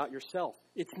lying about yourself.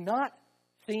 It's not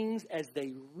things as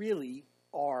they really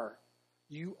are.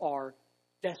 You are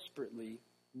desperately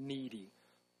needy.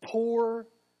 Poor,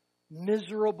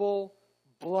 miserable,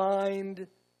 blind,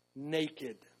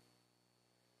 naked.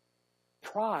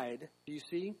 Pride, do you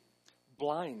see,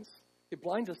 blinds. It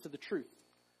blinds us to the truth.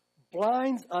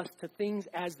 Blinds us to things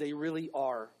as they really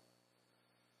are.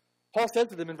 Paul says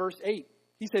to them in verse 8,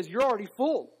 he says, you're already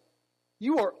full.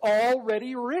 You are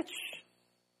already rich.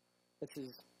 That's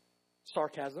his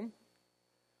sarcasm.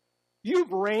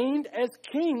 You've reigned as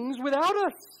kings without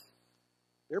us.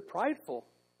 They're prideful,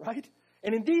 right?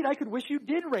 And indeed, I could wish you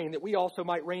did reign, that we also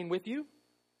might reign with you.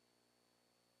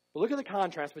 But look at the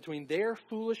contrast between their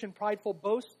foolish and prideful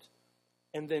boast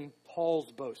and then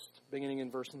Paul's boast, beginning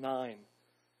in verse 9.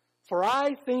 For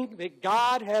I think that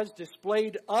God has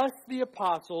displayed us, the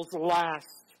apostles,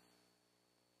 last.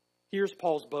 Here's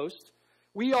Paul's boast.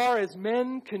 We are as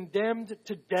men condemned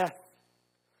to death.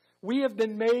 We have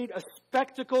been made a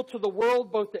spectacle to the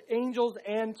world, both to angels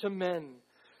and to men.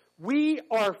 We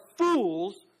are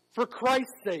fools for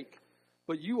Christ's sake,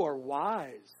 but you are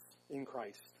wise in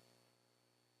Christ.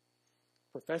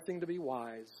 Professing to be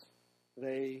wise,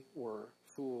 they were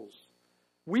fools.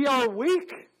 We are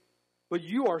weak, but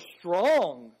you are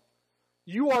strong.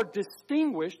 You are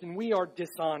distinguished, and we are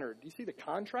dishonored. Do you see the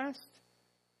contrast?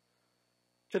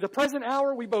 To the present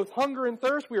hour, we both hunger and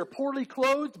thirst. We are poorly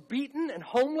clothed, beaten, and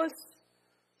homeless.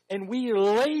 And we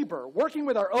labor, working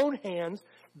with our own hands.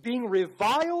 Being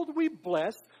reviled, we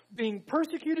bless. Being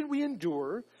persecuted, we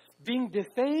endure. Being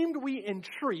defamed, we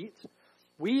entreat.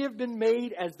 We have been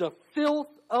made as the filth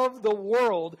of the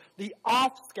world, the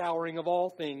offscouring of all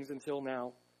things until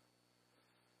now.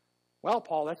 Well,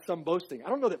 Paul, that's some boasting. I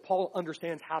don't know that Paul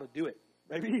understands how to do it.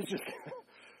 Maybe he's just...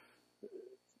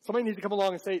 Somebody needs to come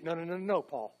along and say, no,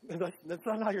 Paul. That's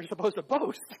not how you're supposed to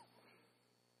boast.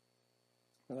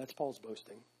 No, that's Paul's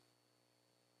boasting.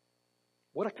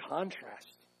 What a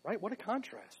contrast, right? What a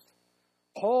contrast.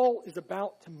 Paul is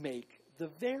about to make the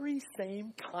very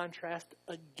same contrast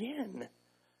again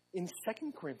in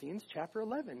 2 Corinthians chapter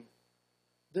 11.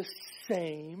 The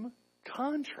same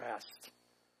contrast.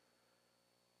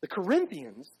 The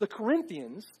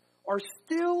Corinthians are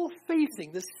still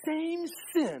facing the same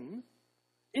sin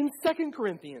in 2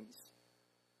 Corinthians.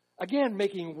 Again,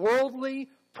 making worldly,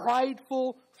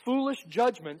 prideful, foolish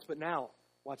judgments. But now,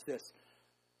 watch this.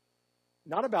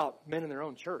 Not about men in their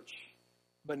own church,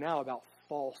 but now about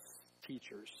false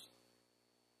teachers.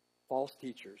 False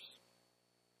teachers.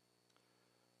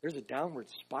 There's a downward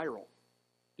spiral.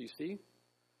 Do you see?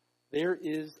 There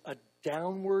is a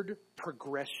downward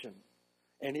progression.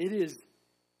 And it is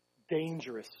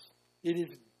dangerous. It is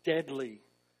deadly.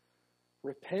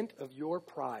 Repent of your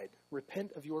pride.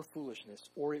 Repent of your foolishness,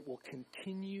 or it will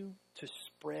continue to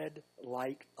spread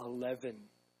like a leaven.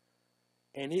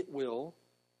 And it will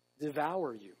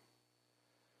devour you.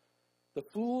 The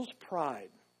fool's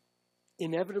pride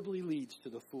inevitably leads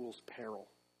to the fool's peril.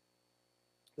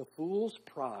 The fool's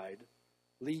pride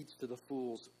leads to the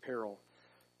fool's peril.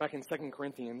 Back in 2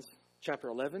 Corinthians chapter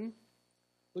 11,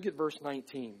 look at verse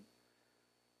 19.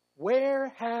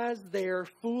 Where has their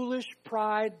foolish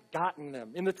pride gotten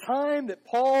them? In the time that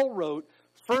Paul wrote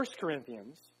 1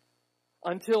 Corinthians,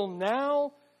 until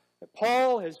now that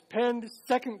Paul has penned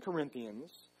 2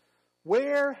 Corinthians,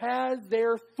 Where has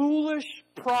their foolish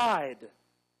pride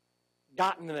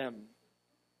gotten them?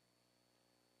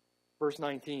 Verse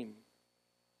 19.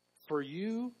 For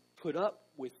you put up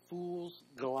with fools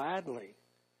gladly,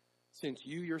 since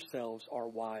you yourselves are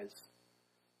wise.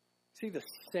 See, the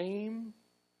same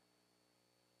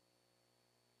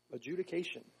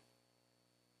adjudication,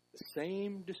 the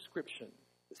same description,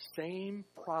 the same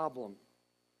problem.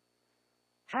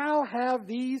 How have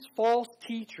these false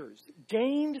teachers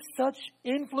gained such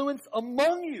influence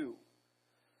among you?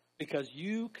 Because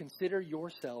you consider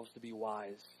yourselves to be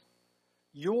wise.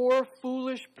 Your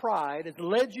foolish pride has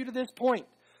led you to this point,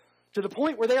 to the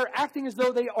point where they are acting as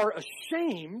though they are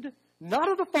ashamed,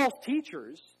 not of the false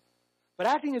teachers, but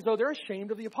acting as though they're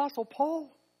ashamed of the Apostle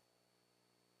Paul.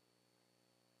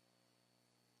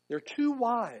 They're too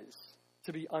wise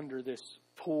to be under this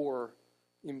poor,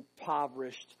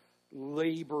 impoverished,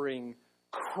 laboring,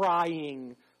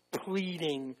 crying,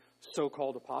 pleading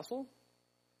so-called apostle,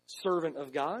 servant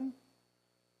of God.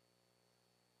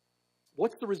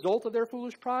 What's the result of their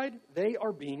foolish pride? They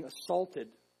are being assaulted,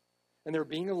 and they're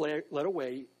being led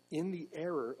away in the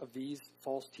error of these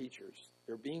false teachers.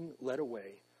 They're being led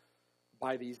away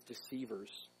by these deceivers.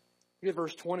 Look at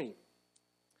verse 20.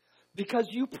 Because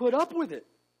you put up with it.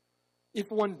 If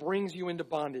one brings you into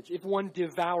bondage, if one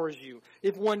devours you,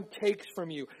 if one takes from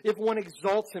you, if one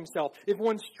exalts himself, if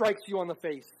one strikes you on the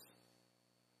face.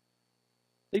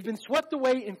 They've been swept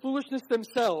away in foolishness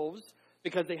themselves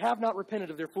because they have not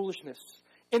repented of their foolishness.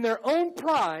 In their own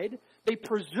pride, they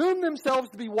presume themselves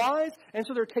to be wise, and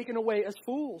so they're taken away as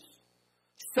fools.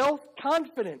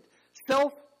 Self-confident,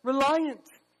 self-reliant.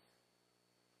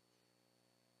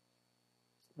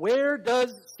 Where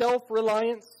does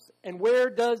self-reliance and where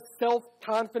does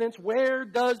self-confidence, where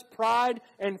does pride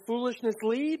and foolishness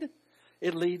lead?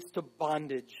 It leads to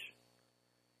bondage.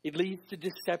 It leads to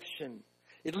deception.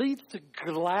 It leads to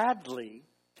gladly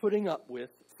putting up with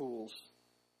fools.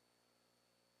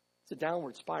 It's a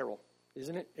downward spiral,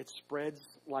 isn't it? It spreads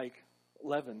like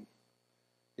leaven.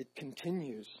 It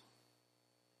continues.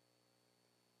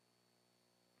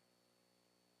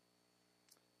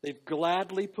 They've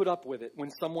gladly put up with it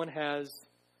when someone has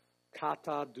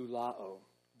kata dulao,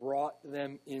 brought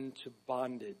them into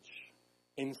bondage,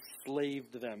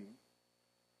 enslaved them.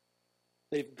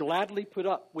 They've gladly put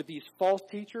up with these false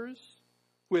teachers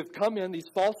who have come in, these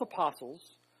false apostles,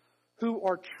 who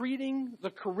are treating the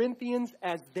Corinthians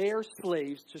as their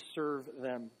slaves to serve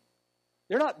them.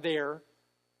 They're not there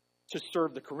to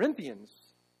serve the Corinthians.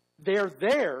 They're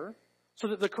there so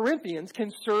that the Corinthians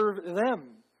can serve them.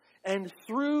 And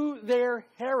through their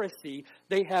heresy,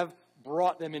 they have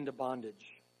brought them into bondage.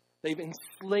 They've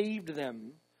enslaved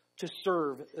them to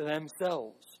serve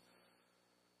themselves.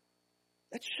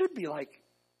 That should be like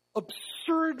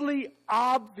absurdly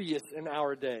obvious in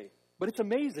our day. But it's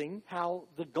amazing how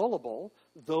the gullible,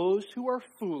 those who are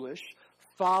foolish,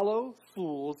 follow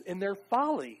fools in their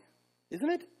folly. Isn't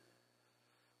it?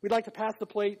 We'd like to pass the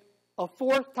plate a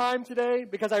fourth time today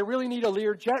because I really need a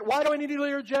Learjet. Why do I need a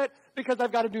Learjet? Because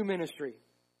I've got to do ministry.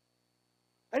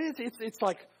 It's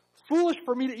like foolish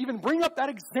for me to even bring up that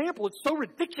example. It's so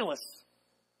ridiculous.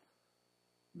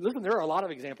 Listen, there are a lot of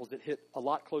examples that hit a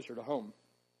lot closer to home,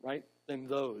 right, than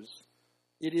those.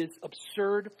 It is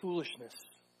absurd foolishness.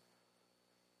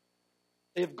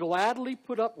 They have gladly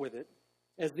put up with it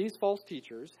as these false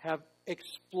teachers have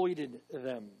exploited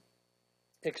them.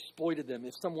 Exploited them.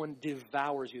 If someone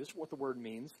devours you, this is what the word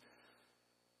means.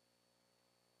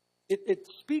 It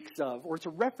speaks of, or it's a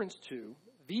reference to,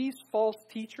 these false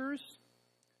teachers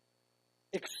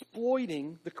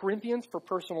exploiting the Corinthians for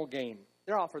personal gain.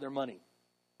 They're out for their money,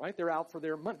 right? They're out for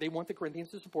their money. They want the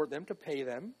Corinthians to support them, to pay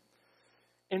them.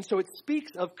 And so it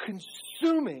speaks of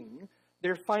consuming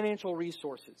their financial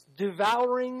resources,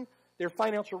 devouring their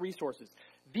financial resources.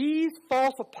 These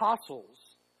false apostles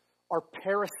are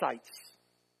parasites,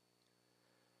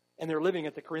 and they're living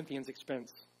at the Corinthians'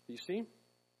 expense. Do you see?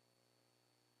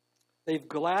 They've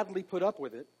gladly put up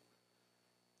with it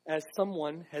as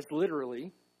someone has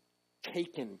literally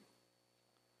taken.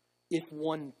 If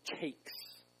one takes.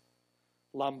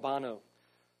 Lambano.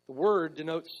 The word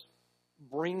denotes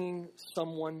bringing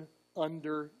someone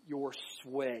under your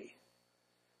sway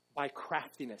by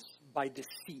craftiness, by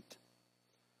deceit.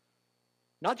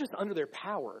 Not just under their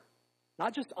power,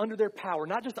 not just under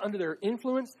their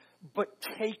influence, but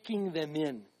taking them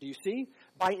in. Do you see?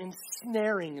 By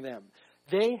ensnaring them.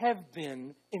 They have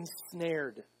been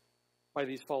ensnared by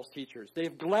these false teachers. They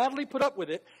have gladly put up with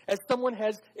it as someone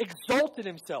has exalted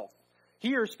himself.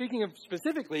 Here, speaking of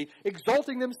specifically,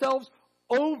 exalting themselves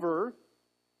over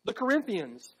the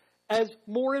Corinthians as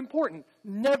more important.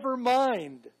 Never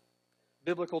mind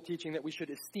biblical teaching that we should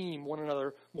esteem one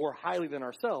another more highly than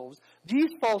ourselves, these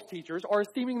false teachers are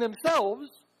esteeming themselves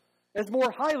as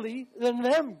more highly than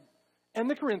them. And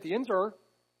the Corinthians are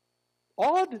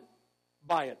awed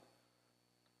by it.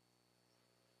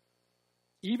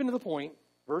 Even to the point,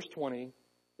 verse 20,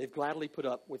 they've gladly put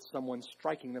up with someone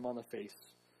striking them on the face.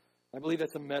 I believe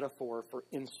that's a metaphor for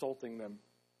insulting them.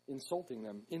 Insulting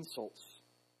them. Insults.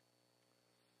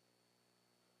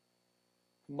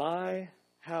 My,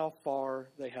 how far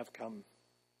they have come.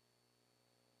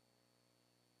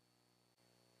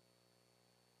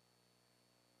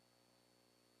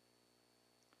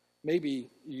 Maybe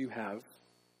you have,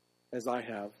 as I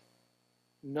have,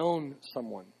 known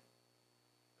someone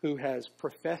who has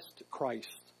professed Christ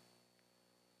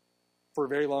for a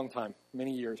very long time,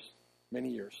 many years.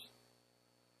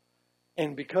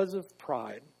 And because of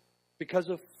pride, because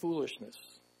of foolishness,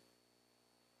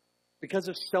 because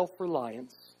of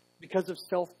self-reliance, because of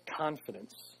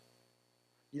self-confidence,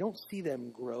 you don't see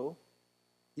them grow.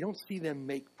 You don't see them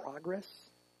make progress.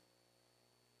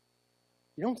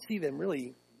 You don't see them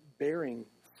really bearing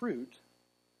fruit.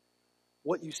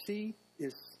 What you see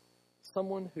is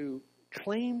someone who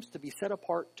claims to be set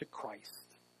apart to Christ,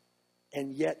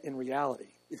 and yet in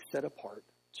reality is set apart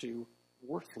to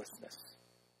worthlessness,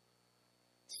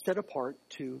 set apart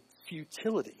to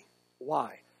futility.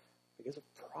 Why? Because of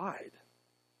pride,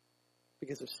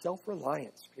 because of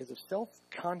self-reliance, because of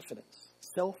self-confidence,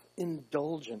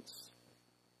 self-indulgence.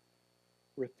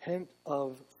 Repent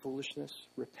of foolishness,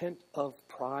 repent of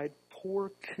pride,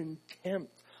 pour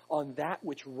contempt on that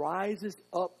which rises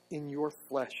up in your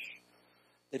flesh,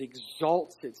 that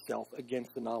exalts itself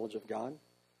against the knowledge of God.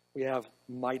 We have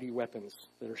mighty weapons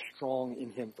that are strong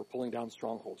in him for pulling down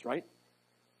strongholds, right?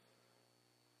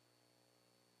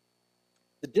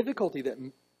 The difficulty that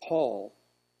Paul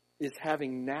is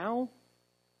having now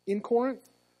in Corinth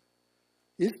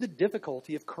is the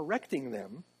difficulty of correcting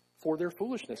them for their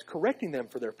foolishness, correcting them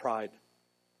for their pride.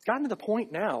 It's gotten to the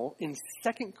point now in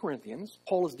 2 Corinthians,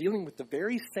 Paul is dealing with the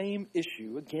very same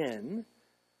issue again,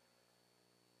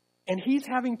 and he's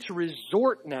having to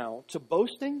resort now to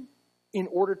boasting in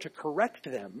order to correct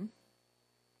them.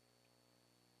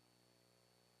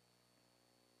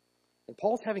 And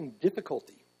Paul's having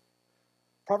difficulty.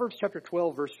 Proverbs chapter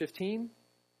 12, verse 15.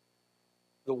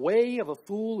 The way of a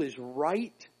fool is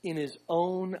right in his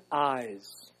own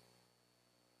eyes,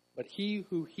 but he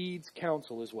who heeds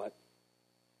counsel is what?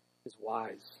 Is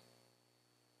wise.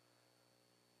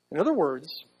 In other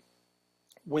words,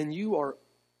 when you are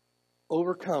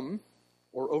overcome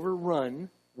or overrun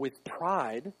with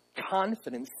pride,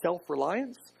 confidence,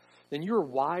 self-reliance, then you're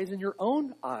wise in your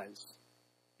own eyes.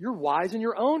 You're wise in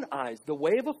your own eyes. The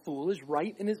way of a fool is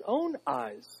right in his own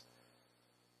eyes.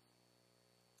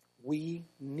 We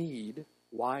need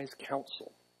wise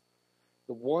counsel.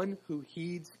 The one who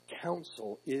heeds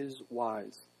counsel is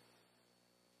wise.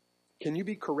 Can you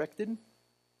be corrected?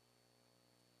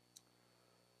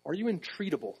 Are you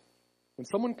entreatable? When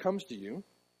someone comes to you,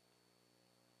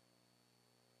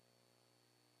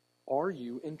 are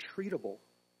you entreatable?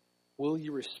 Will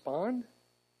you respond?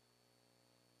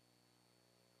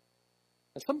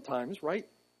 And sometimes, right,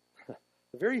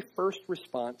 the very first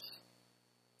response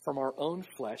from our own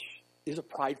flesh is a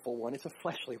prideful one. It's a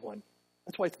fleshly one.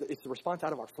 That's why it's the response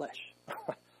out of our flesh.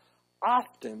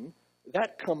 Often,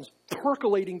 that comes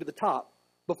percolating to the top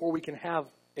before we can have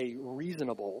a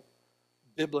reasonable,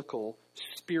 biblical,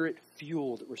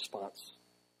 spirit-fueled response.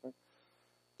 Right?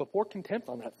 But pour contempt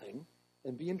on that thing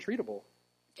and be entreatable.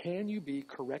 Can you be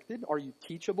corrected? Are you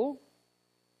teachable?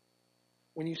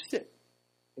 When you sit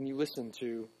and you listen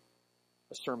to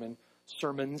a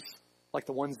sermons like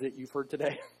the ones that you've heard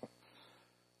today,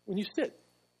 when you sit,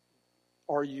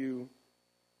 are you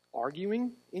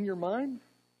arguing in your mind?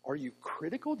 Are you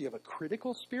critical? Do you have a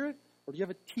critical spirit? Or do you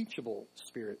have a teachable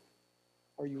spirit?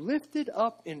 Are you lifted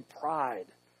up in pride?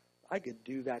 I could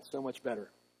do that so much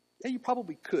better. Yeah, you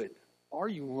probably could. Are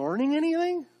you learning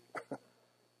anything?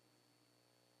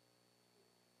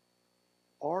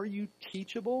 Are you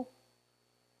teachable?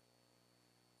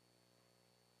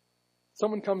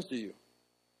 Someone comes to you.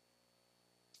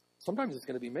 Sometimes it's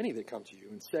going to be many that come to you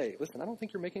and say, listen, I don't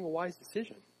think you're making a wise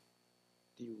decision.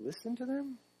 Do you listen to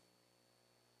them?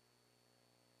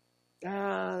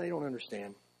 They don't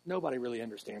understand. Nobody really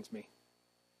understands me.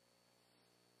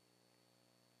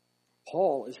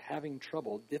 Paul is having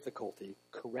trouble, difficulty,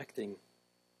 correcting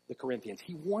the Corinthians.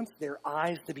 He wants their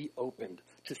eyes to be opened,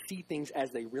 to see things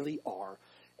as they really are,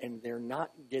 and they're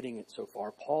not getting it so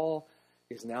far. Paul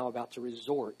is now about to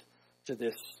resort to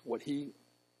this, what he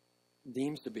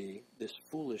deems to be this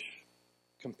foolish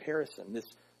comparison, this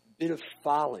bit of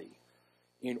folly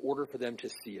in order for them to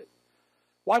see it.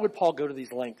 Why would Paul go to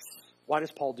these lengths? Why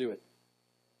does Paul do it?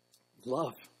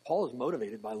 Love. Paul is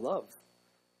motivated by love.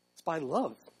 It's by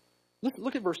love.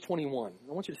 Look at verse 21.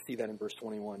 I want you to see that in verse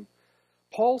 21.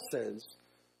 Paul says,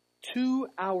 to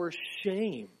our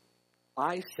shame,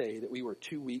 I say that we were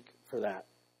too weak for that.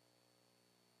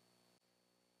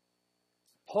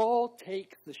 Paul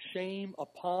takes the shame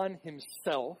upon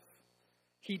himself.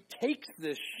 He takes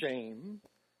this shame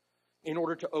in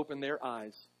order to open their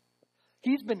eyes.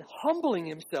 He's been humbling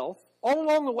himself all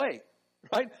along the way,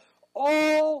 right?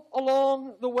 All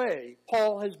along the way,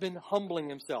 Paul has been humbling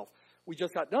himself. We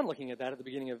just got done looking at that at the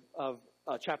beginning of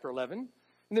chapter 11.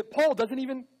 And that Paul doesn't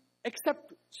even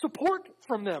accept support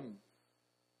from them.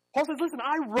 Paul says, listen,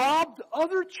 I robbed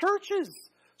other churches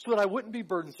so that I wouldn't be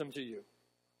burdensome to you.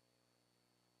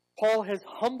 Paul has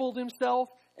humbled himself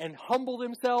and humbled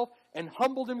himself and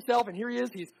humbled himself. And here he is.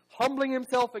 He's humbling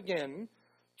himself again.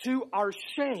 To our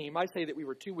shame, I say that we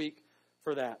were too weak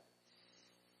for that.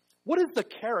 What is the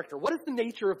character? What is the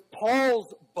nature of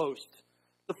Paul's boast?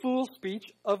 The fool's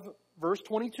speech of verse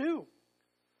 22.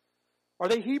 Are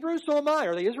they Hebrews? So am I.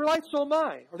 Are they Israelites? So am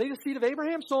I. Are they the seed of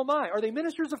Abraham? So am I. Are they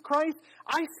ministers of Christ?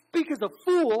 I speak as a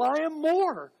fool. I am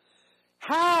more.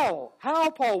 How?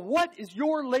 How, Paul? What is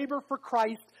your labor for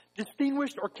Christ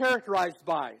distinguished or characterized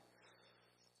by?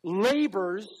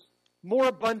 Labors more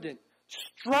abundant.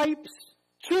 Stripes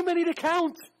too many to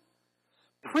count.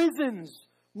 Prisons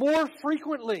more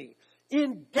frequently.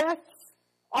 In deaths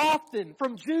often.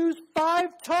 From Jews 5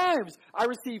 times. I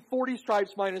received 40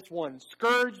 stripes minus 1.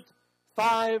 Scourged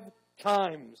 5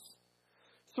 times.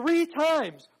 3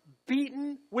 times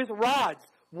beaten with rods.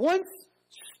 Once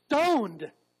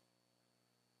stoned.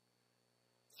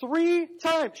 3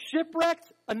 times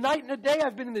shipwrecked. A night and a day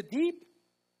I've been in the deep.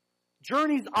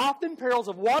 Journeys often, perils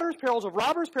of waters, perils of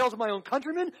robbers, perils of my own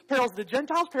countrymen, perils of the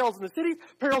Gentiles, perils in the cities,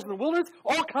 perils in the wilderness,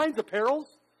 all kinds of perils.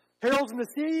 Perils in the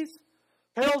seas,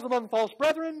 perils among false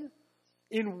brethren,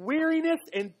 in weariness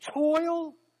and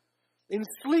toil, in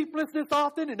sleeplessness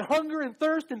often, in hunger and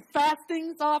thirst, in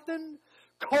fastings often,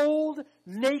 cold,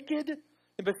 naked.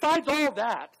 And besides all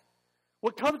that,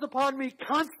 what comes upon me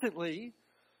constantly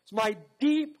is my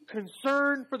deep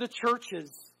concern for the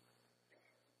churches.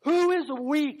 Who is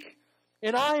weak?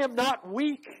 And I am not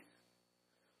weak.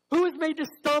 Who is made to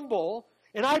stumble,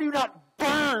 and I do not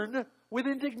burn with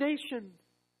indignation?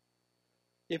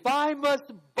 If I must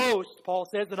boast, Paul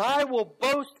says, then I will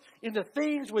boast in the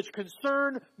things which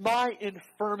concern my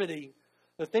infirmity,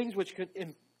 the things which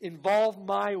involve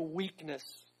my weakness.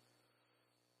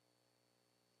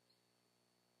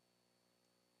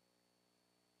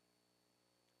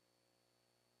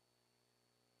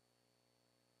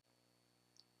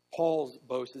 Paul's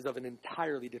boast is of an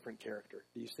entirely different character.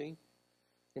 Do you see?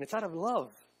 And it's out of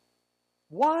love.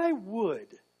 Why would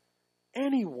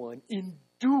anyone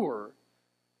endure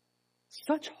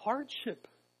such hardship?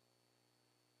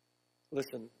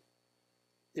 Listen,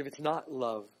 if it's not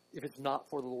love, if it's not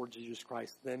for the Lord Jesus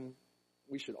Christ, then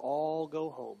we should all go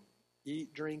home,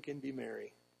 eat, drink, and be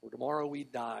merry. For tomorrow we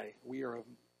die. We are of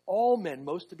all men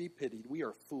most to be pitied. We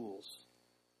are fools.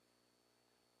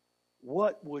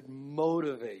 What would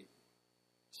motivate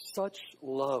such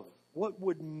love? What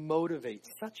would motivate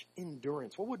such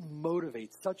endurance? What would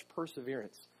motivate such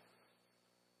perseverance?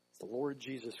 It's the Lord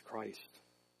Jesus Christ.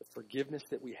 The forgiveness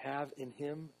that we have in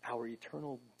Him, our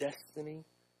eternal destiny.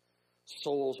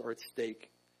 Souls are at stake.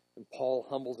 And Paul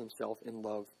humbles himself in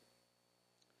love.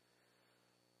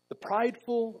 The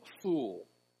prideful fool,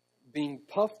 being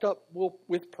puffed up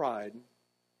with pride,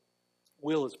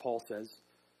 will, as Paul says,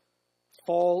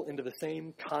 fall into the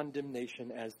same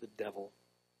condemnation as the devil.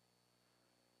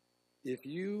 If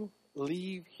you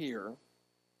leave here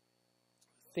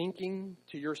thinking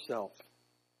to yourself,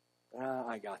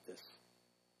 I got this.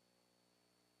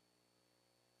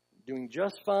 Doing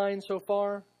just fine so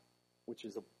far, which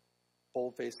is a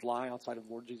bold-faced lie outside of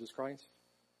Lord Jesus Christ.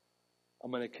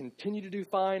 I'm going to continue to do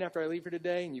fine after I leave here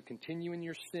today, and you continue in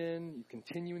your sin, you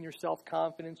continue in your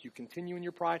self-confidence, you continue in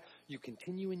your pride, you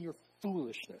continue in your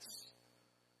foolishness.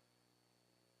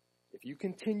 If you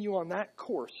continue on that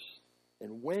course,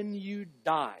 and when you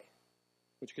die,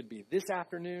 which could be this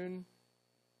afternoon,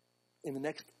 in the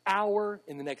next hour,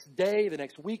 in the next day, the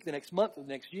next week, the next month, the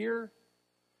next year,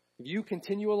 if you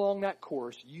continue along that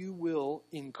course, you will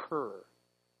incur,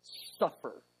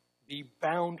 suffer, be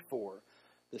bound for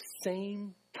the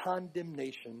same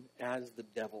condemnation as the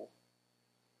devil.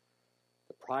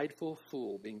 The prideful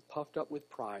fool, being puffed up with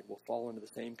pride, will fall into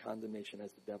the same condemnation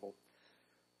as the devil.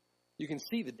 You can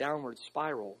see the downward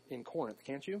spiral in Corinth,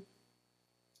 can't you?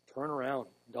 Turn around.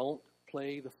 Don't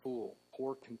play the fool.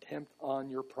 Pour contempt on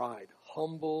your pride.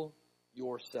 Humble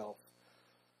yourself.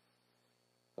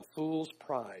 A fool's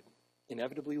pride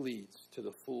inevitably leads to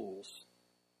the fool's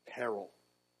peril.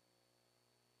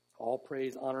 All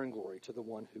praise, honor, and glory to the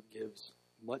one who gives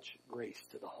much grace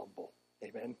to the humble.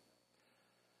 Amen.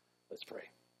 Let's pray.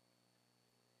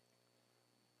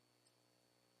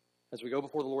 As we go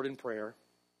before the Lord in prayer,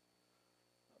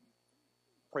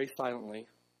 pray silently.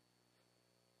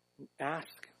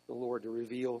 Ask the Lord to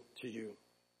reveal to you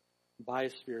by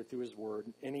His Spirit through His Word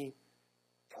any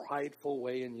prideful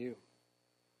way in you.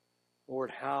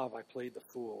 Lord, how have I played the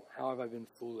fool? How have I been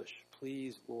foolish?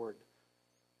 Please, Lord,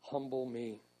 humble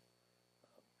me.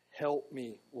 Help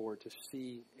me, Lord, to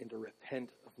see and to repent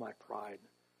of my pride.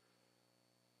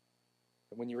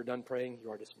 And when you are done praying, you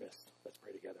are dismissed. Let's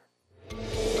pray together.